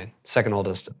oldest, my second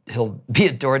oldest, he'll be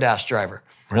a DoorDash driver.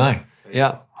 Really?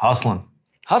 Yeah. Hustling,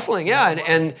 yeah.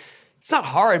 And it's not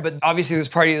hard, but obviously this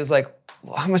party is like,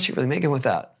 well, how much are you really making with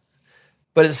that?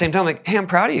 But at the same time, like, hey, I'm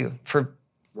proud of you for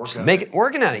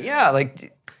working at it. Yeah,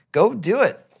 like, go do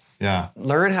it. Yeah.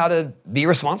 Learn how to be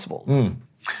responsible.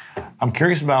 I'm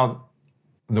curious about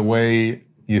the way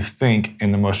you think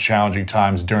in the most challenging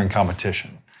times during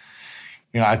competition.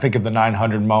 I think of the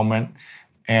 900 moment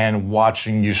and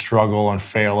watching you struggle and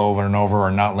fail over and over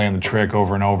or not land the trick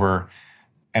over and over,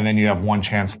 and then you have one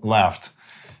chance left.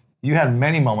 You had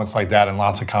many moments like that in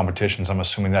lots of competitions, I'm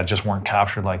assuming, that just weren't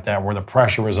captured like that, where the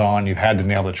pressure was on, you've had to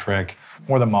nail the trick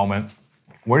or the moment.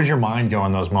 Where does your mind go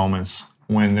in those moments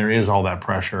when there is all that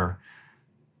pressure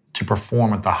to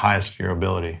perform at the highest of your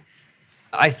ability?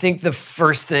 I think the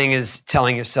first thing is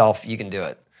telling yourself you can do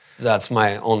it. That's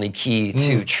my only key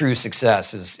to true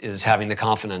success is having the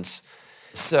confidence.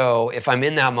 So if I'm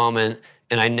in that moment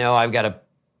and I know I've got to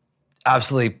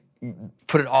absolutely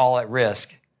put it all at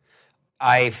risk,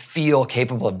 I feel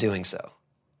capable of doing so.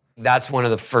 That's one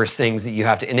of the first things that you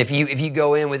have to, and if you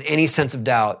go in with any sense of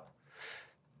doubt,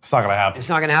 it's not going to happen. It's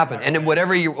not going to happen. And then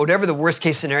whatever the worst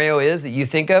case scenario is that you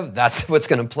think of, that's what's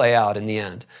going to play out in the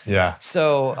end. Yeah.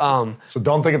 So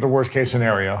don't think of the worst case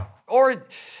scenario. Or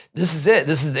this is it.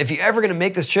 This is, if you're ever going to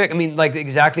make this trick, I mean, like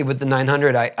exactly with the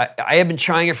 900, I have been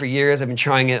trying it for years. I've been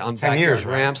trying it on 10 years,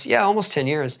 ramps. Right? Yeah, almost 10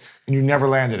 years. And you never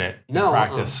landed it in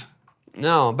practice.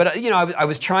 No, but I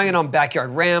was trying it on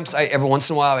backyard ramps. Every once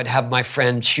in a while, I'd have my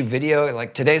friend shoot video,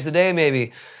 like today's the day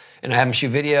maybe, and I have him shoot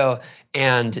video,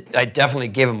 and I definitely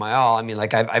gave him my all. I mean,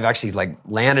 like I've actually like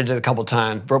landed it a couple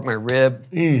times, broke my rib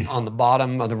on the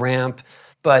bottom of the ramp,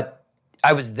 but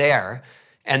I was there.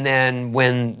 And then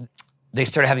when they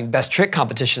started having best trick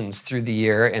competitions through the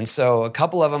year, and so a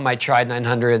couple of them I tried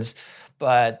 900s,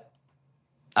 but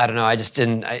I don't know, I just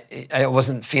didn't, I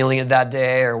wasn't feeling it that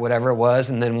day or whatever it was.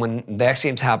 And then when the X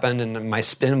Games happened and my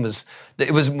spin was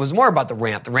more about the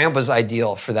ramp. The ramp was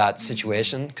ideal for that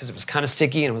situation because it was kind of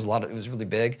sticky and it was really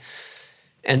big.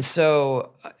 And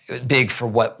so it was big for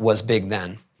what was big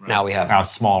then. Right. Now we have... Now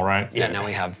it's small, right? Yeah, now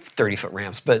we have 30-foot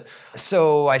ramps. But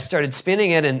so I started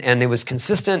spinning it and it was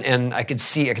consistent and I could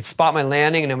spot my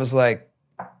landing and it was like,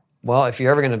 well, if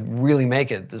you're ever going to really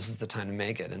make it, this is the time to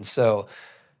make it. And so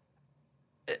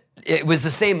it was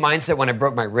the same mindset when I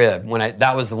broke my rib.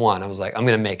 That was the one. I was like, I'm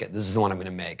going to make it. This is the one I'm going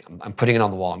to make. I'm putting it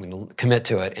on the wall. I'm going to commit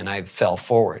to it. And I fell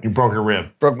forward. You broke your rib.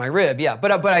 Broke my rib, yeah.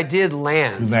 But I did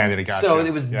land. You landed, it got so you.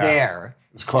 it was there.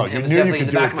 It was close. It was definitely in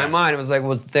the back of my mind. It was like,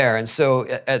 well, it's there. And so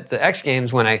at the X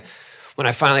Games, when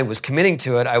I finally was committing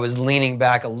to it, I was leaning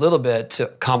back a little bit to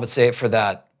compensate for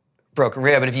that broken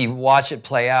rib. And if you watch it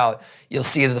play out, you'll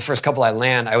see that the first couple I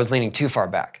land, I was leaning too far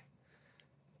back.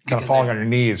 Kind of falling on your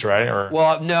knees, right? Or it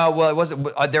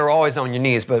wasn't. They were always on your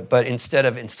knees, but instead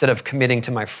of committing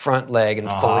to my front leg and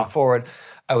falling forward,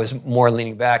 I was more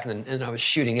leaning back and I was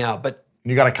shooting out. But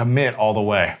you got to commit all the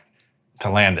way to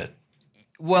land it.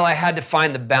 Well, I had to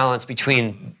find the balance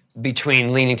between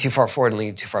leaning too far forward and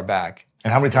leaning too far back.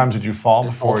 And how many times did you fall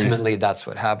before? Ultimately, that's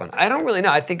what happened. I don't really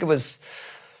know. I think it was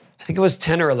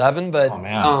 10 or 11, but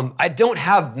I don't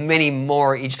have many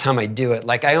more each time I do it.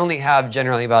 Like I only have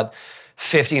generally about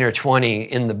 15 or 20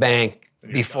 in the bank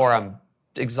before I'm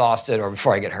exhausted or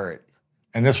before I get hurt.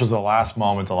 And this was the last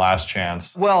moment, the last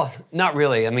chance. Well, not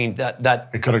really. I mean, that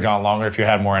it could have gone longer if you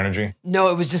had more energy. No,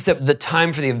 it was just that the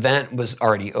time for the event was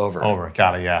already over.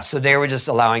 Got it, yeah. So they were just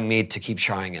allowing me to keep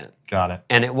trying it. Got it.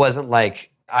 And it wasn't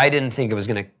like, I didn't think it was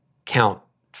going to count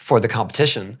for the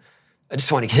competition. I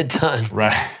just want to get it done.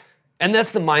 Right. And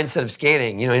that's the mindset of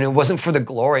skating. And it wasn't for the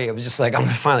glory. It was just like, I'm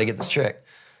going to finally get this trick.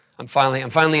 I'm finally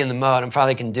in the mode. I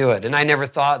finally can do it. And I never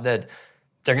thought that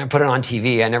they're going to put it on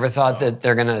TV. I never thought that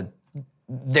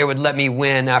they would let me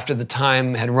win after the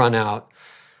time had run out,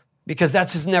 because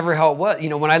that's just never how it was.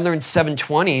 When I learned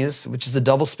 720s, which is a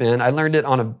double spin, I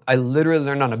literally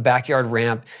learned on a backyard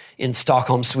ramp in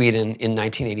Stockholm, Sweden in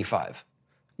 1985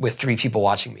 with 3 people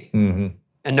watching me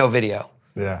and no video.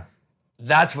 Yeah.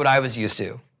 That's what I was used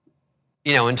to,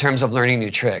 in terms of learning new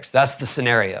tricks. That's the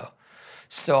scenario.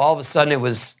 So all of a sudden it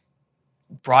was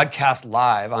broadcast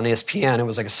live on ESPN. It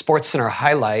was like a SportsCenter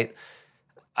highlight.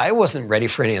 I wasn't ready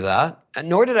for any of that,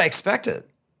 nor did I expect it.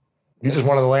 You just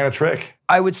wanted to land a trick.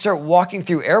 I would start walking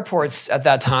through airports at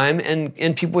that time,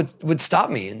 and people would stop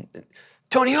me. And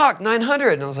Tony Hawk,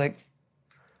 900. And I was like,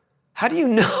 how do you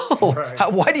know?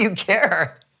 Right. Why do you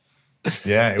care?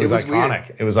 Yeah, it was iconic.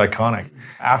 Weird. It was iconic.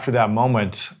 After that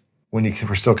moment, when you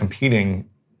were still competing,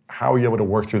 how were you able to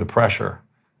work through the pressure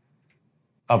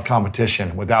of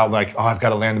competition without I've got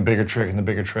to land the bigger trick and the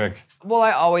bigger trick? Well,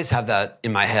 I always have that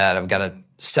in my head. I've got to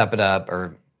step it up,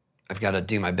 or I've got to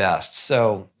do my best.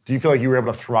 So do you feel like you were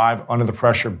able to thrive under the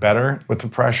pressure better with the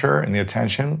pressure and the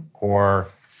attention, or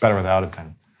better without it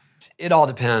then? It all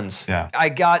depends. Yeah. I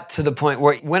got to the point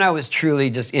where when I was truly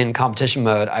just in competition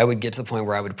mode, I would get to the point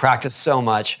where I would practice so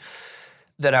much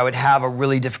that I would have a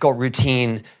really difficult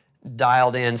routine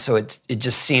dialed in, so it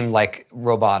just seemed like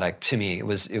robotic to me. It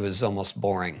was almost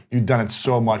boring. You'd done it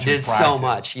so much in practice. So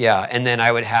much, yeah. And then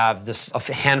I would have a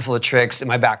handful of tricks in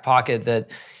my back pocket that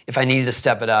if I needed to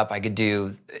step it up, I could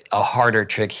do a harder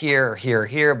trick here, or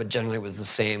here, but generally it was the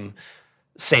same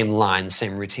line, the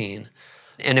same routine.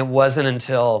 And it wasn't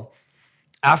until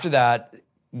after that,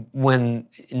 when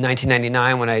in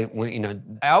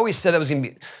 1999, I always said that was going to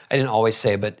be, I didn't always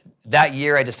say, but that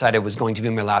year I decided it was going to be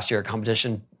my last year of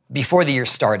competition before the year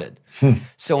started.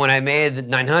 So when I made the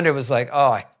 900, it was like,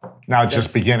 now it's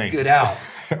just beginning. Good out.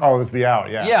 Oh, it was the out,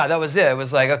 yeah. Yeah, that was it. It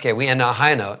was like, okay, we end on a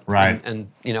high note. Right.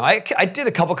 And I did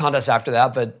a couple contests after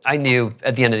that, but I knew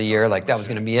at the end of the year, that was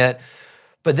going to be it.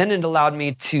 But then it allowed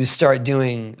me to start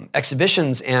doing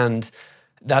exhibitions, and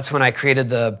that's when I created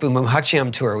the Boom Boom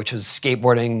Hakchiam Tour, which was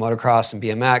skateboarding, motocross, and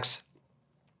BMX.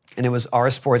 And it was our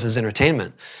sports as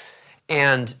entertainment.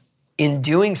 And in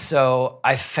doing so,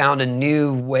 I found a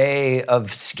new way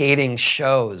of skating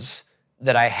shows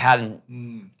that I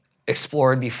hadn't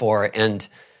explored before, and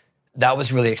that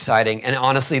was really exciting. And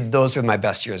honestly, those were my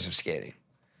best years of skating.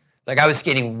 I was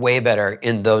skating way better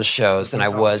in those shows than I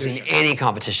was in any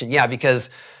competition. Yeah, because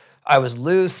I was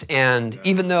loose, and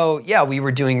even though, we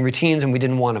were doing routines and we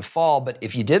didn't want to fall, but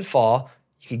if you did fall,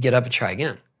 you could get up and try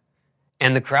again.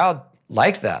 And the crowd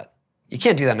liked that. You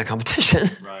can't do that in a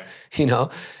competition. Right.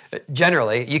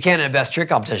 Generally, you can in a best trick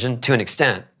competition to an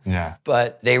extent. Yeah.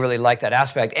 But they really liked that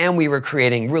aspect. And we were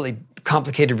creating really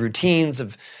complicated routines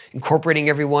of incorporating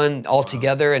everyone all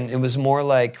together. And it was more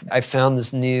like I found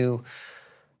this new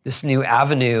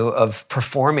avenue of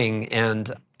performing,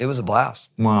 and it was a blast.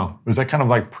 Wow. Was that kind of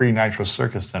like pre-Nitro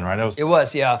Circus then, right? It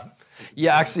was, yeah.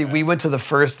 Yeah, actually, we went to the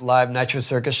first live Nitro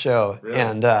Circus show, really?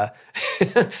 And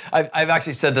I've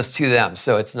actually said this to them,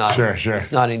 so it's not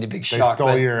It's not any big shock. They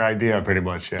stole your idea pretty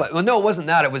much, yeah. But no, it wasn't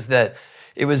that. It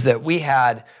was that we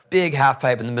had big half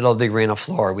pipe in the middle of the arena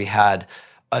floor. We had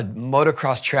a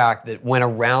motocross track that went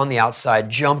around the outside,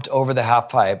 jumped over the half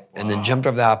pipe, and then jumped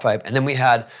over the half pipe. And then we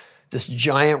had this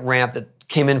giant ramp that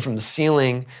came in from the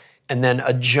ceiling, and then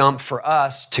a jump for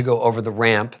us to go over the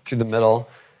ramp through the middle.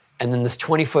 And then this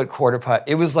 20-foot quarter pipe.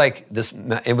 It was like this.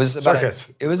 It was about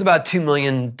 $2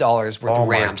 million worth of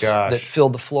ramps that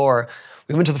filled the floor.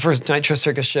 We went to the first Nitro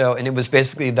Circus show, and it was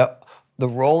basically the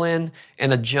roll in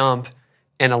and a jump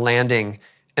and a landing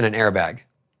and an airbag.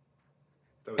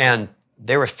 And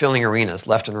they were filling arenas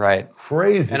left and right.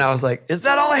 Crazy. And I was like, is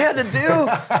that all I had to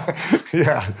do?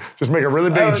 Yeah, just make a really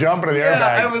big jump into the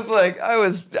airbag.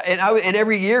 And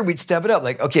every year we'd step it up.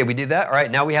 Like, okay, we do that. All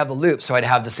right, now we have the loop. So I'd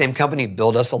have the same company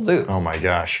build us a loop. Oh my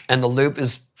gosh. And the loop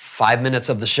is 5 minutes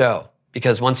of the show.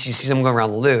 Because once you see someone going around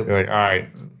the loop. You're like, all right.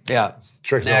 Yeah.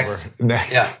 Trick's Next. over.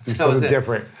 Next. Yeah. Do something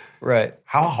different. Right.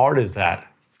 How hard is that,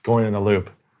 going in the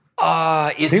loop?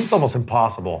 It seems almost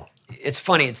impossible. It's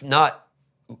funny. It's not.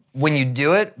 When you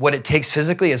do it, what it takes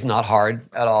physically is not hard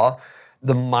at all.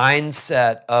 The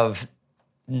mindset of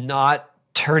not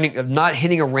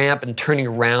hitting a ramp and turning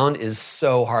around is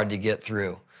so hard to get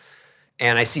through.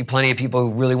 And I see plenty of people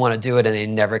who really want to do it and they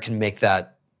never can make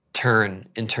that turn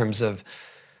in terms of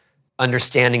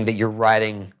understanding that you're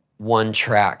riding one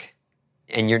track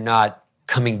and you're not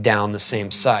coming down the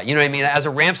same side. You know what I mean? As a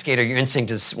ramp skater, your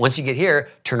instinct is once you get here,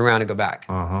 turn around and go back.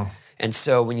 And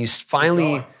so when you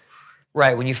finally...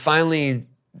 Right, when you finally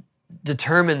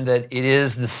determine that it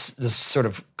is this sort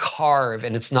of carve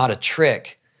and it's not a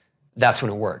trick, that's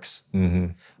when it works.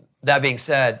 That being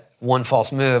said, one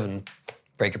false move and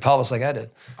break your pelvis like I did.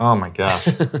 Oh my gosh.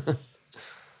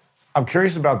 I'm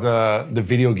curious about the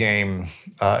video game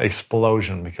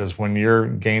explosion, because when your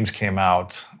games came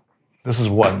out, this is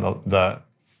what, the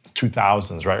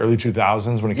 2000s, right? Early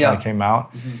 2000s when it kind of came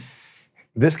out.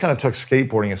 This kind of took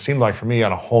skateboarding, it seemed like for me,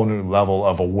 on a whole new level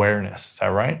of awareness. Is that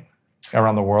right?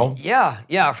 Around the world?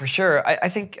 Yeah, for sure. I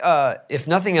think if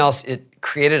nothing else, it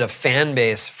created a fan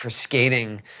base for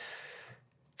skating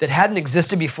that hadn't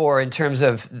existed before in terms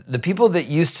of the people that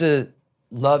used to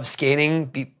love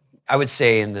skating, I would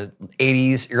say in the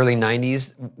 80s, early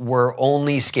 90s, were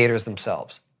only skaters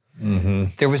themselves.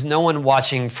 There was no one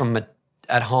watching from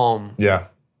at home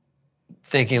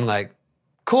thinking like,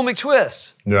 Cool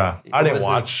McTwist. Yeah, I didn't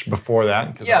watch before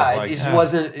that because it just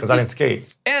wasn't, because I didn't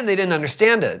skate, and they didn't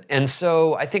understand it. And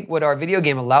so I think what our video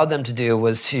game allowed them to do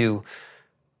was to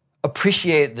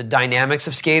appreciate the dynamics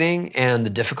of skating and the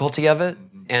difficulty of it.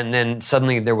 And then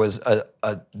suddenly there was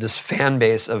this fan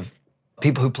base of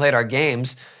people who played our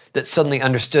games that suddenly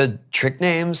understood trick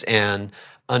names and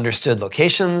understood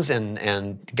locations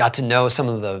and got to know some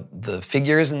of the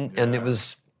figures and it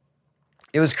was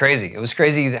crazy. It was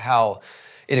crazy how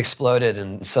it exploded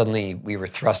and suddenly we were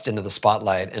thrust into the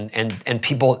spotlight and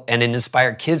people and it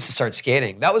inspired kids to start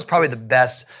skating. That was probably the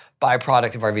best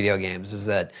byproduct of our video games, is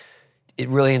that it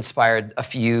really inspired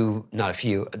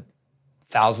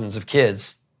thousands of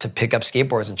kids to pick up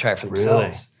skateboards and try it for themselves.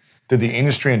 Really? Did the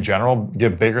industry in general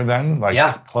get bigger then?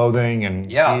 Like clothing and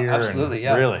gear? Absolutely,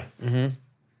 Really?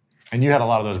 And you had a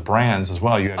lot of those brands as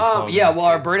well. You had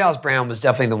our Birdhouse brand was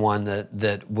definitely the one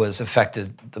that was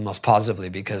affected the most positively,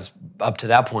 because up to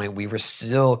that point we were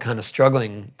still kind of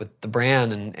struggling with the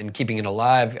brand and keeping it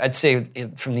alive. I'd say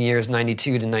from the years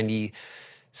 92 to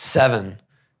 97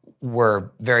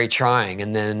 were very trying,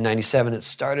 and then in 97 it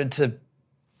started to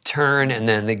turn, and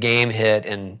then the game hit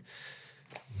and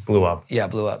blew up. Yeah,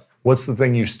 blew up. What's the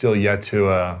thing you still yet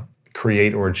to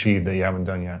create or achieve that you haven't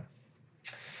done yet?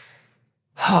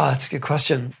 Oh, that's a good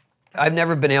question. I've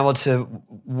never been able to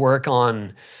work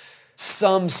on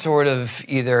some sort of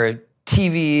either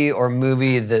TV or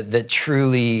movie that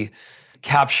truly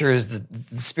captures the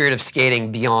spirit of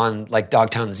skating beyond like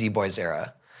Dogtown Z-Boys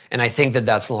era. And I think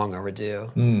that's long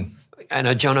overdue. I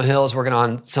know Jonah Hill is working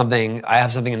on something. I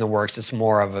have something in the works that's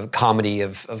more of a comedy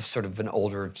of sort of an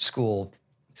older school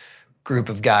group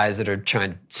of guys that are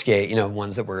trying to skate,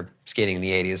 ones that were skating in the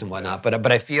 80s and whatnot.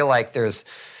 But I feel like there's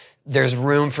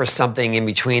room for something in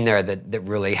between there that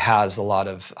really has a lot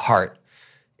of heart.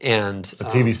 And a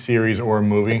TV series or a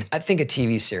movie? I think a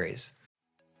TV series.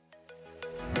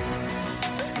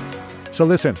 So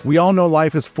listen, we all know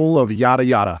life is full of yada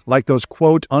yada, like those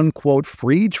quote unquote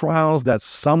free trials that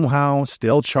somehow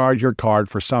still charge your card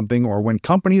for something, or when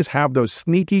companies have those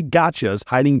sneaky gotchas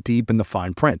hiding deep in the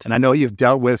fine print. And I know you've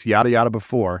dealt with yada yada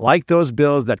before, like those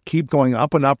bills that keep going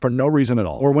up and up for no reason at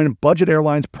all, or when budget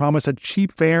airlines promise a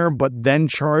cheap fare but then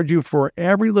charge you for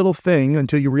every little thing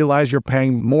until you realize you're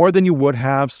paying more than you would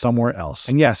have somewhere else.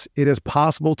 And yes, it is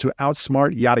possible to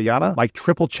outsmart yada yada, like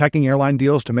triple checking airline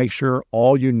deals to make sure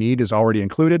all you need is already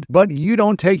included, but you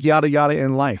don't take yada yada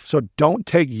in life. So don't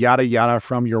take yada yada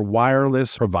from your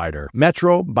wireless provider.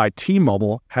 Metro by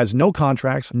T-Mobile has no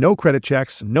contracts, no credit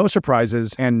checks, no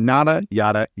surprises, and nada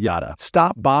yada yada.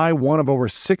 Stop by one of over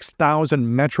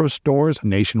 6,000 Metro stores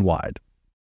nationwide.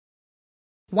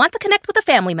 Want to connect with a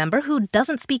family member who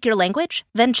doesn't speak your language?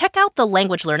 Then check out the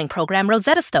language learning program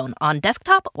Rosetta Stone on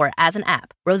desktop or as an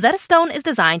app. Rosetta Stone is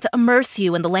designed to immerse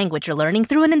you in the language you're learning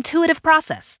through an intuitive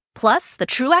process. Plus, the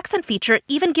True Accent feature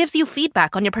even gives you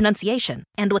feedback on your pronunciation.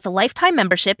 And with a lifetime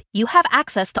membership, you have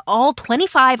access to all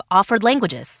 25 offered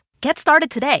languages. Get started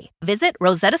today. Visit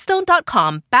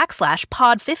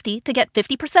rosettastone.com/pod50 to get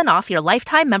 50% off your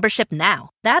lifetime membership now.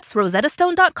 That's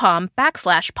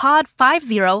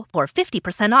rosettastone.com/pod50 for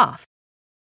 50% off.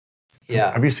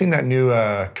 Yeah. Have you seen that new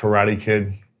Karate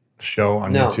Kid show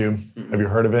on YouTube? Mm-hmm. Have you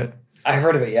heard of it? I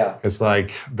heard of it, yeah. It's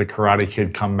like the Karate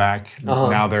Kid comeback.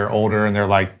 Now they're older and they're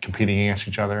like competing against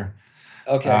each other.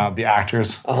 Okay. The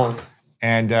actors.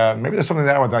 And maybe there's something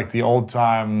that with like the old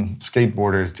time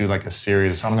skateboarders do like a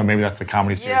series. I don't know. Maybe that's the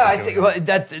comedy series. Yeah, I think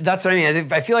that's what I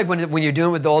mean. I feel like when you're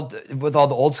doing with all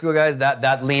the old school guys,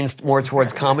 that leans more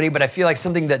towards comedy. But I feel like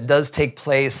something that does take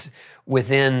place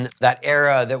within that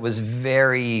era that was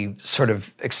very sort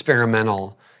of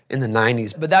experimental in the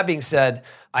 90s. But that being said,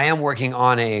 I am working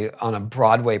on a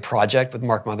Broadway project with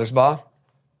Mark Mothersbaugh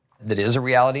that is a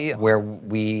reality, where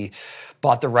we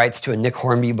bought the rights to a Nick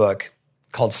Hornby book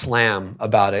called Slam,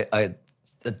 about a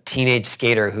teenage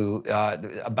skater who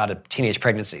about a teenage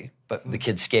pregnancy, but the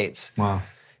kid skates. Wow.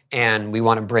 And we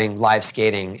want to bring live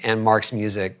skating and Mark's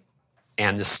music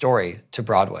and the story to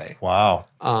Broadway. Wow.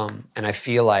 And I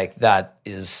feel like that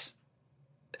is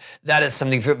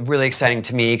something really exciting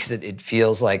to me, because it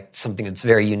feels like something that's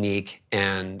very unique,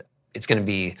 and it's going to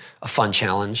be a fun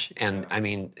challenge. And I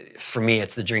mean, for me,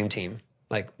 it's the dream team.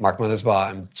 Like Mark Mothersbaugh,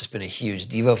 I've just been a huge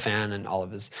Devo fan and all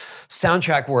of his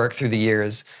soundtrack work through the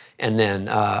years. And then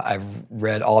I've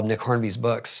read all of Nick Hornby's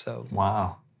books. So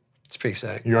wow, it's pretty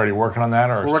exciting. You already working on that,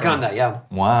 or we're working on that? Yeah.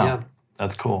 Wow, yeah.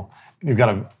 That's cool. You've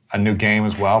got a new game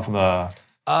as well for the.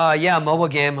 Mobile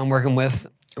game. I'm working with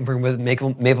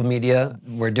Maple Media.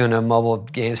 We're doing a mobile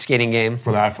game, skating game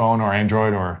for the iPhone or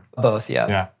Android or both.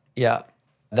 Yeah.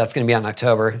 That's going to be on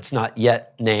October. It's not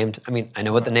yet named. I mean, I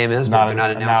know what the name is, but they're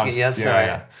not announcing it yet.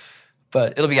 So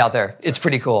but it'll be out there. It's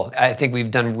pretty cool. I think we've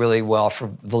done really well for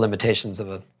the limitations of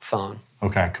a phone.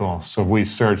 Okay, cool. So if we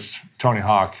searched Tony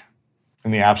Hawk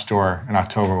in the App Store in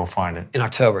October, we'll find it. In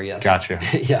October, yes. Gotcha.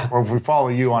 Yeah. Or if we follow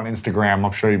you on Instagram,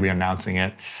 I'm sure you'll be announcing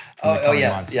it.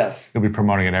 Yes. You'll be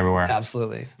promoting it everywhere.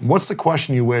 Absolutely. What's the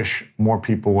question you wish more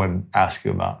people would ask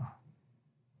you about?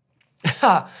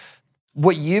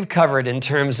 What you've covered in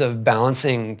terms of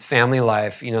balancing family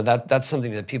life, that's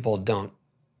something that people don't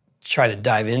try to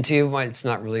dive into. It's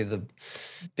not really the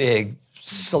big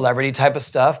celebrity type of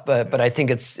stuff, but I think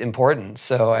it's important.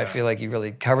 So I feel like you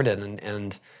really covered it.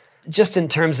 And just in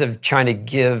terms of trying to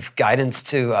give guidance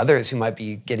to others who might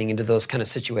be getting into those kind of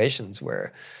situations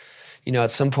where,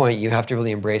 at some point you have to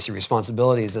really embrace your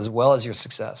responsibilities as well as your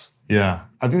success. Yeah.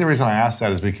 I think the reason I ask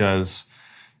that is because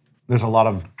there's a lot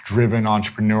of driven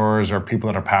entrepreneurs or people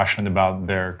that are passionate about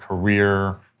their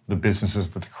career, the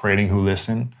businesses that they're creating, who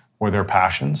listen, or their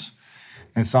passions.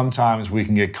 And sometimes we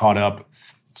can get caught up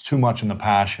too much in the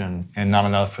passion and not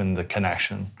enough in the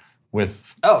connection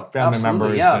with family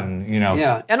members. Yeah. And,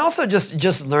 Yeah. And also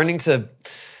just learning to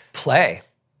play.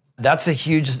 That's a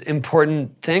huge,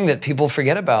 important thing that people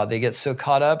forget about. They get so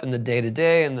caught up in the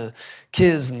day-to-day and the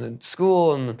kids and the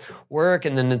school and the work,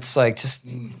 and then it's like,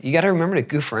 you got to remember to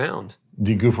goof around.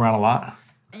 Do you goof around a lot?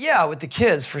 Yeah, with the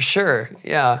kids, for sure.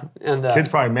 Yeah. And kids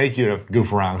probably make you to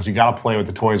goof around because you got to play with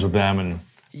the toys with them. And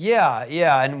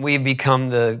Yeah, and we've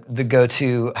become the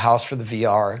go-to house for the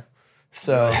VR.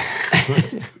 So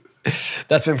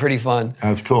that's been pretty fun.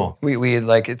 That's cool. We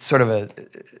like, it's sort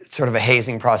of a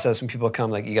hazing process when people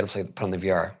come, like, you got to put on the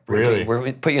VR. Really?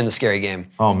 We put you in the scary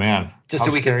game. Oh, man. Just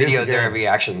so we can video their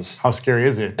reactions. How scary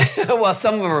is it? Well,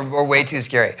 some of them are way too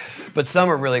scary, but some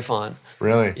are really fun.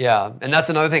 Really? Yeah, and that's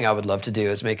another thing I would love to do,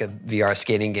 is make a VR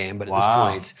skating game. But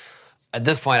at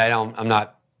this point, I'm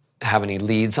not have any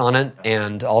leads on it,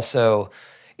 and also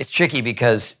it's tricky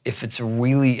because if it's a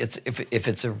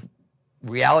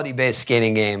reality-based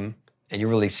skating game and you're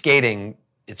really skating,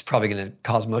 it's probably going to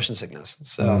cause motion sickness.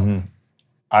 So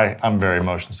I'm very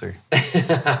motion sick.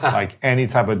 Like any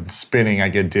type of spinning, I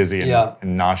get dizzy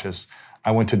and nauseous.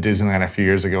 I went to Disneyland a few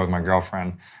years ago with my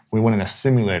girlfriend. We went in a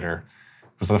simulator.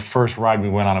 It was the first ride we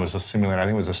went on. It was a simulator. I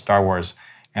think it was a Star Wars.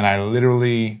 and I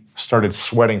literally started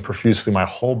sweating profusely. My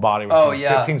whole body was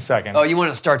 15 seconds. Oh, you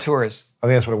wanted to start tours. I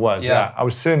think that's what it was, yeah. I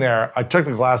was sitting there. I took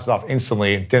the glasses off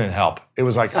instantly. It didn't help. It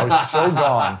was like I was so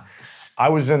gone. I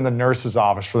was in the nurse's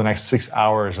office for the next 6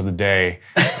 hours of the day.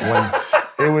 When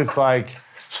it was like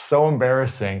so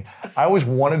embarrassing. I always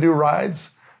want to do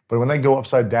rides, but when they go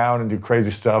upside down and do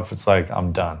crazy stuff, it's like,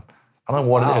 I'm done. I don't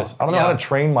know what it is. I don't know how to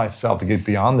train myself to get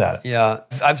beyond that. Yeah,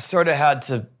 I've sort of had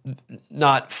to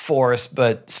not force,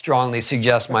 but strongly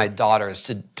suggest my daughter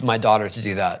to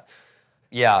do that.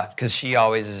 Yeah, because she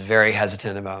always is very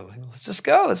hesitant about, like, let's just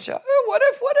go. Let's just, what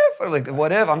if? Or like,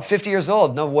 what if? I'm 50 years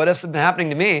old. No, what if's been happening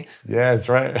to me? Yeah, that's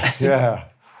right. Yeah.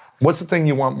 What's the thing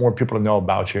you want more people to know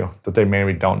about you that they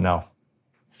maybe don't know?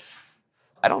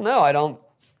 I don't know.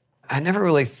 I never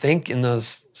really think in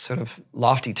those sort of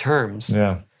lofty terms.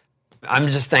 Yeah. I'm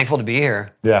just thankful to be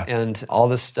here. Yeah. And all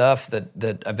this stuff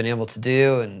that I've been able to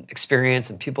do and experience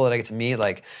and people that I get to meet,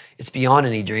 like, it's beyond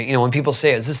any dream. You know, when people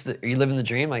say, are you living the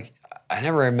dream? Like, I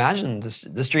never imagined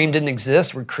this dream didn't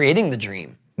exist. We're creating the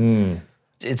dream.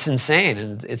 It's insane,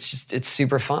 and it's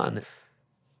super fun.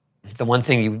 The one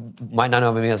thing you might not know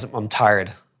about me is I'm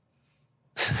tired.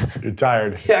 You're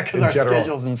tired. Yeah, because our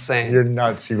schedule's insane. You're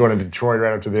nuts. You're going to Detroit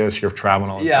right after this. You're traveling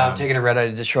all the time. Yeah, I'm taking a red eye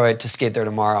to Detroit to skate there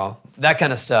tomorrow. That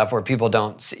kind of stuff where people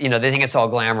don't, they think it's all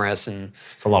glamorous, and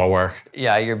it's a lot of work.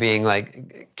 Yeah, you're being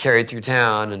like carried through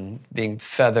town and being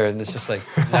feathered, and it's just like,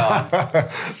 no,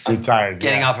 you're tired.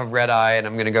 Getting off of red eye, and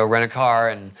I'm going to go rent a car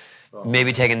and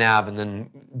maybe take a nap and then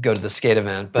go to the skate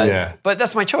event. But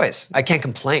that's my choice. I can't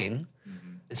complain.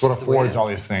 It's what affords all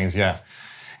these things. Yeah.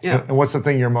 Yeah. And what's the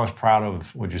thing you're most proud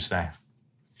of, would you say?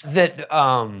 That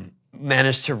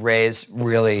managed to raise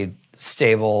really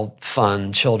stable,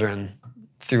 fun children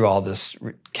through all this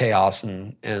chaos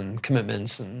and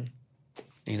commitments and,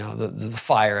 the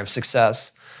fire of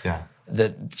success. Yeah.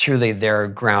 That truly they're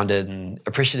grounded and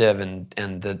appreciative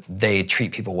and that they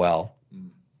treat people well.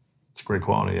 It's a great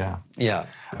quality, yeah. Yeah.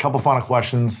 A couple final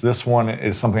questions. This one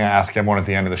is something I ask everyone at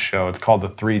the end of the show. It's called the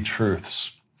 3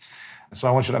 truths. So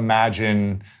I want you to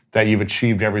imagine that you've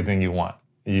achieved everything you want.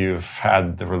 You've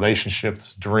had the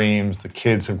relationships, dreams, the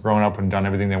kids have grown up and done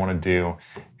everything they want to do.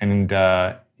 And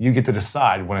you get to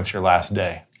decide when it's your last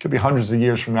day. It could be hundreds of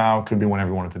years from now. It could be whenever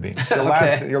you want it to be.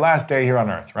 It's your last day here on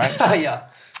Earth, right? Yeah.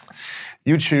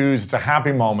 You choose. It's a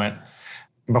happy moment.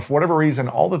 But for whatever reason,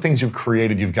 all the things you've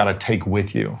created, you've got to take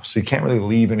with you. So you can't really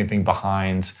leave anything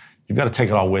behind. You've got to take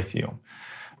it all with you.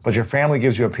 But your family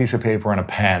gives you a piece of paper and a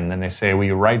pen, and they say, will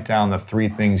you write down the 3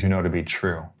 things you know to be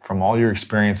true? From all your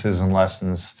experiences and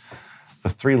lessons, the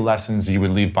 3 lessons you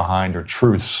would leave behind are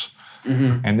truths.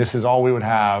 Mm-hmm. And this is all we would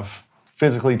have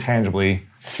physically, tangibly,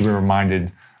 to be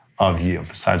reminded of you,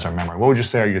 besides our memory. What would you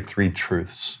say are your 3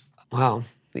 truths? Wow.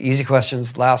 The easy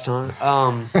questions last, huh?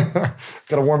 Got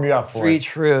to warm you up for 3 it.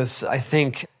 truths. I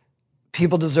think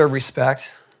people deserve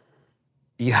respect.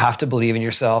 You have to believe in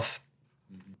yourself.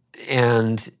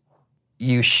 And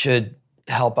you should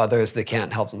help others that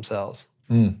can't help themselves.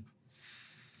 Do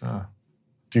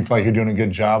you feel like you're doing a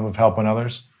good job of helping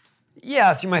others?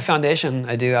 Yeah, through my foundation,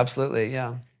 I do, absolutely,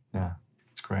 yeah. Yeah,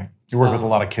 it's great. You work with a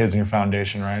lot of kids in your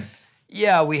foundation, right?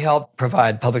 Yeah, we help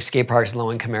provide public skate parks in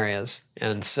low-income areas.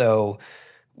 And so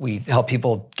we help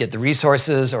people get the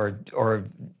resources or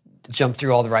jump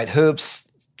through all the right hoops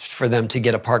for them to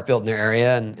get a park built in their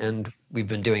area. And we've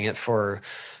been doing it for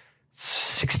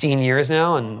 16 years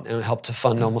now and helped to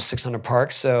fund almost 600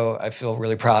 parks. So I feel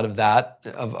really proud of that,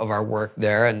 of our work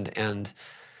there. And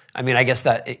I mean, I guess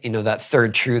that, that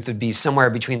 3rd truth would be somewhere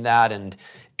between that and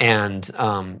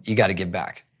you got to give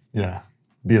back. Yeah.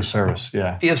 Be of service.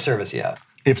 Yeah. Be of service. Yeah.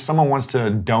 If someone wants to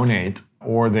donate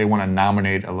or they want to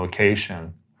nominate a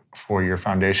location for your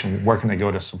foundation, where can they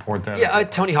go to support that? Yeah.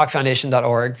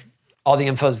 TonyHawkFoundation.org. All the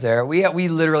info's there. We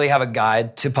literally have a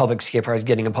guide to public skate parks,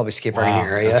 getting a public skate park in your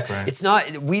area. That's great. It's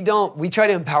not, we try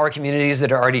to empower communities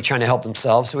that are already trying to help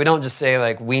themselves. So we don't just say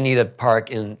like, we need a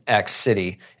park in X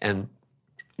city and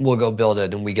we'll go build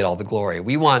it and we get all the glory.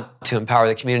 We want to empower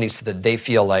the communities so that they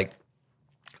feel like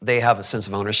they have a sense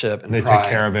of ownership and they pride.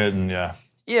 Take care of it and yeah.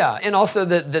 Yeah, and also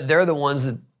that they're the ones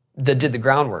that did the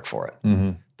groundwork for it.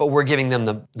 Mm-hmm. But we're giving them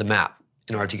the map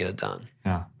in order to get it done.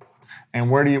 Yeah. And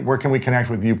where can we connect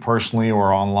with you personally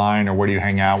or online, or where do you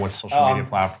hang out? What social media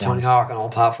platforms? Tony Hawk on all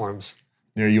platforms.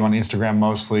 Are you on Instagram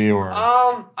mostly, or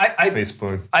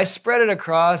Facebook? I spread it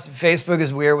across. Facebook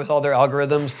is weird with all their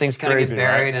algorithms. Things kind of get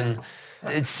buried, right? And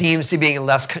it seems to be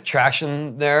less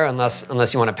traction there unless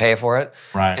you want to pay for it.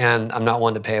 Right. And I'm not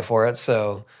one to pay for it,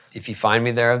 so if you find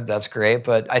me there, that's great.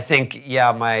 But I think,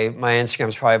 yeah, my Instagram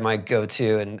is probably my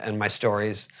go-to and my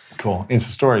stories. Cool. Insta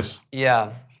stories.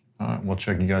 Yeah. All right, we'll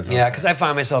check you guys out. Yeah, because I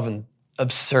find myself in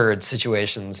absurd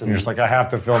situations. And you're just like, I have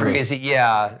to film crazy. this.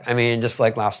 Yeah. I mean, just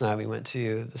like last night we went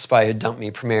to the Spy Who Dumped Me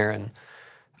premiere and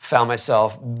found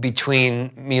myself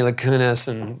between Mila Kunis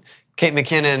and Kate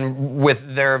McKinnon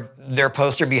with their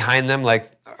poster behind them,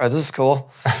 like, oh, this is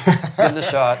cool. In the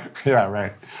shot. Yeah,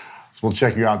 right. So we'll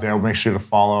check you out there. We'll make sure to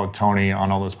follow Tony on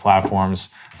all those platforms.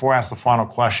 Before I ask the final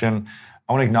question,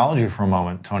 I want to acknowledge you for a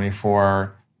moment, Tony,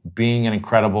 for being an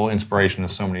incredible inspiration to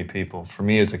so many people. For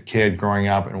me as a kid growing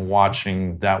up and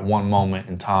watching that one moment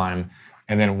in time,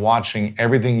 and then watching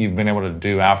everything you've been able to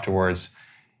do afterwards,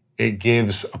 it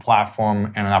gives a platform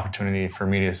and an opportunity for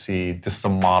me to see this is a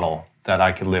model that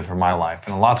I could live for my life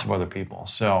and lots of other people.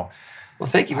 So, well,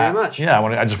 thank you very much. Yeah,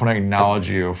 I just want to acknowledge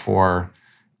you for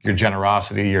your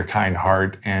generosity, your kind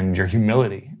heart, and your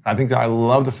humility. I think that I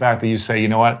love the fact that you say, you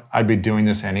know what, I'd be doing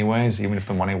this anyways, even if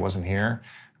the money wasn't here.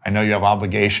 I know you have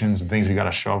obligations and things you got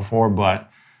to show up for,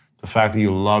 but the fact that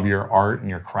you love your art and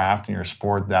your craft and your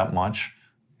sport that much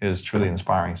is truly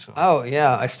inspiring. So. Oh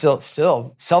yeah, I still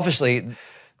selfishly,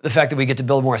 the fact that we get to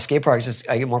build more skate parks,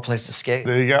 I get more place to skate.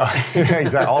 There you go.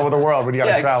 Exactly. All over the world when you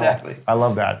got to travel. Exactly. I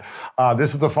love that.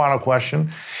 This is the final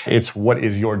question. It's, what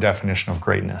is your definition of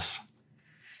greatness?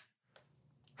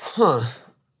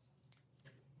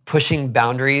 Pushing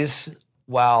boundaries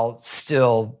while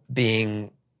still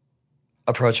being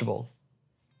approachable.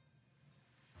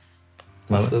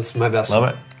 That's my best. Love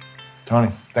it.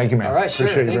 Tony, thank you, man. All right, sure.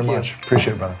 Appreciate you very Thank much.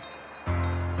 Appreciate it, brother.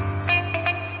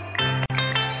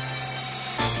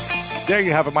 There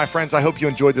you have it, my friends. I hope you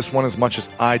enjoyed this one as much as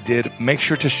I did. Make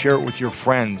sure to share it with your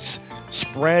friends.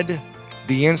 Spread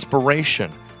the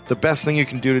inspiration. The best thing you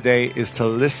can do today is to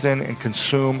listen and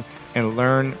consume and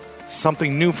learn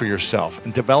something new for yourself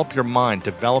and develop your mind,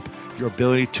 develop your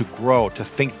ability to grow, to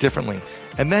think differently.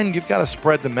 And then you've got to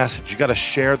spread the message. You've got to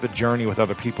share the journey with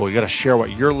other people. You've got to share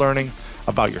what you're learning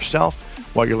about yourself,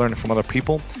 what you're learning from other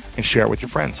people, and share it with your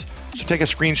friends. So take a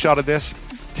screenshot of this.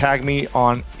 Tag me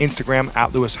on Instagram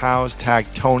at Lewis Howes. Tag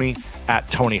Tony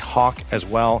at Tony Hawk as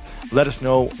well. Let us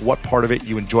know what part of it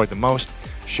you enjoyed the most.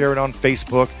 Share it on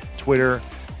Facebook, Twitter,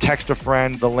 text a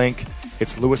friend, the link.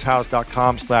 It's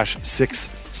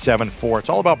lewishowes.com/674. It's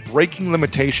all about breaking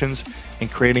limitations and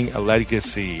creating a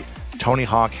legacy. Tony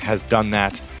Hawk has done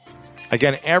that.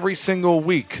 Again, every single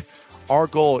week, our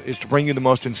goal is to bring you the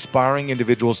most inspiring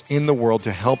individuals in the world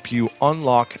to help you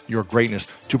unlock your greatness,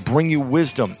 to bring you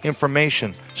wisdom,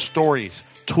 information, stories,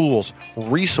 tools,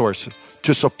 resources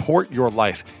to support your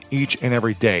life each and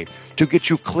every day, to get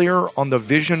you clear on the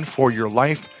vision for your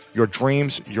life, your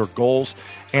dreams, your goals,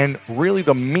 and really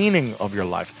the meaning of your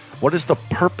life. What is the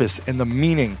purpose and the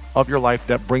meaning of your life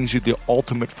that brings you the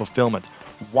ultimate fulfillment?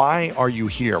 Why are you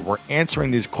here? We're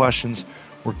answering these questions.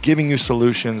 We're giving you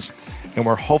solutions, and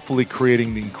we're hopefully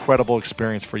creating the incredible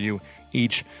experience for you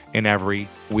each and every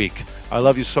week. I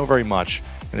love you so very much.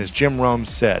 And as Jim Rome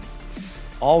said,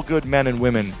 all good men and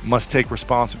women must take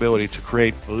responsibility to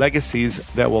create legacies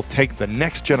that will take the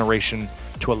next generation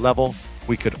to a level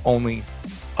we could only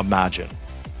imagine.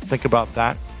 Think about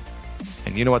that,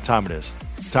 and you know what time it is.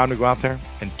 It's time to go out there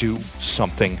and do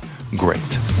something great.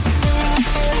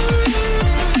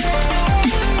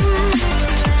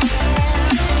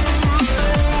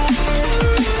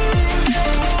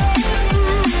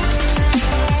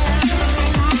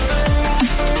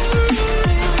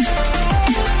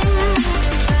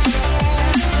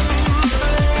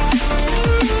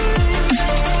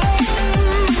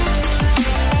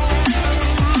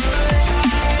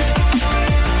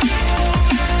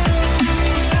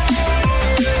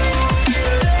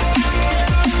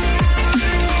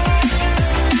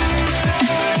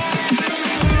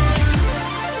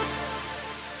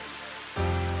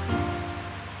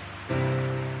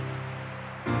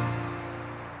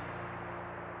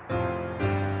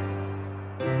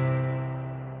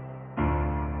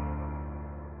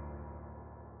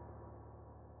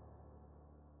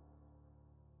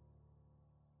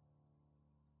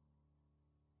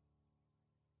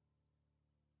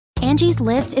 Angie's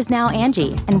List is now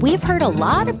Angie, and we've heard a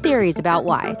lot of theories about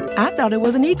why. I thought it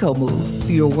was an eco move.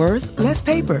 Fewer words, less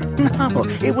paper. No,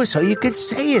 it was so you could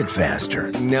say it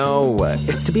faster. No,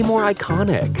 it's to be more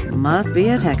iconic. Must be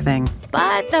a tech thing.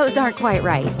 But those aren't quite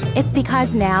right. It's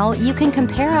because now you can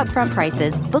compare upfront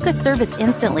prices, book a service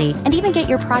instantly, and even get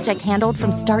your project handled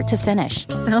from start to finish.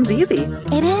 Sounds easy.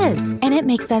 It is, and it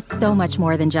makes us so much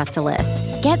more than just a list.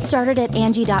 Get started at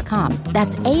Angie.com.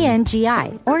 That's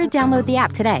ANGI, or download the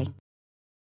app today.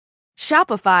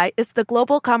 Shopify is the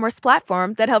global commerce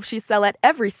platform that helps you sell at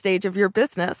every stage of your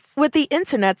business. With the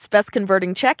internet's best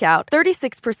converting checkout,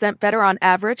 36% better on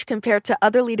average compared to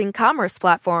other leading commerce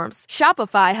platforms,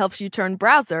 Shopify helps you turn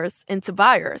browsers into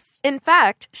buyers. In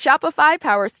fact, Shopify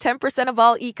powers 10% of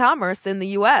all e-commerce in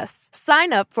the U.S.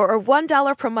 Sign up for a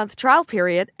 $1 per month trial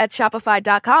period at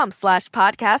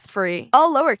shopify.com/podcastfree.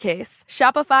 All lowercase,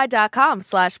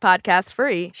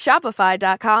 shopify.com/podcastfree,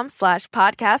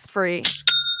 shopify.com/podcastfree.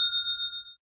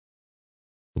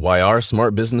 Why are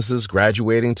smart businesses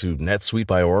graduating to NetSuite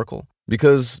by Oracle?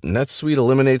 Because NetSuite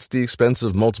eliminates the expense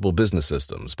of multiple business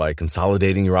systems by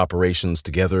consolidating your operations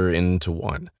together into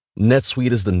one.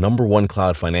 NetSuite is the #1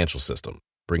 cloud financial system,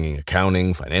 bringing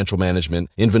accounting, financial management,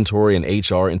 inventory, and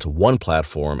HR into one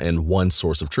platform and one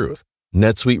source of truth.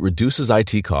 NetSuite reduces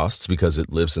IT costs because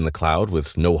it lives in the cloud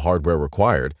with no hardware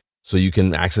required, so you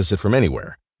can access it from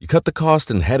anywhere. You cut the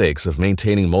cost and headaches of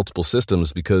maintaining multiple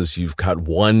systems because you've got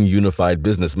one unified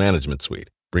business management suite.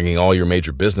 Bringing all your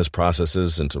major business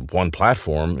processes into one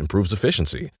platform improves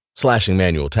efficiency, slashing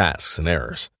manual tasks and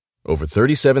errors. Over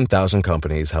 37,000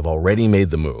 companies have already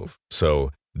made the move, so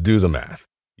do the math.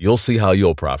 You'll see how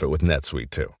you'll profit with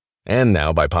NetSuite too. And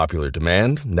now, by popular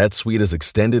demand, NetSuite has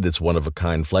extended its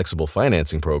one-of-a-kind flexible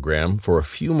financing program for a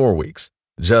few more weeks.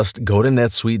 Just go to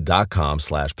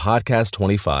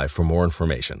netsuite.com/podcast25 for more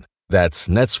information. That's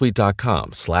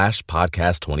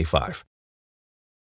netsuite.com/podcast25.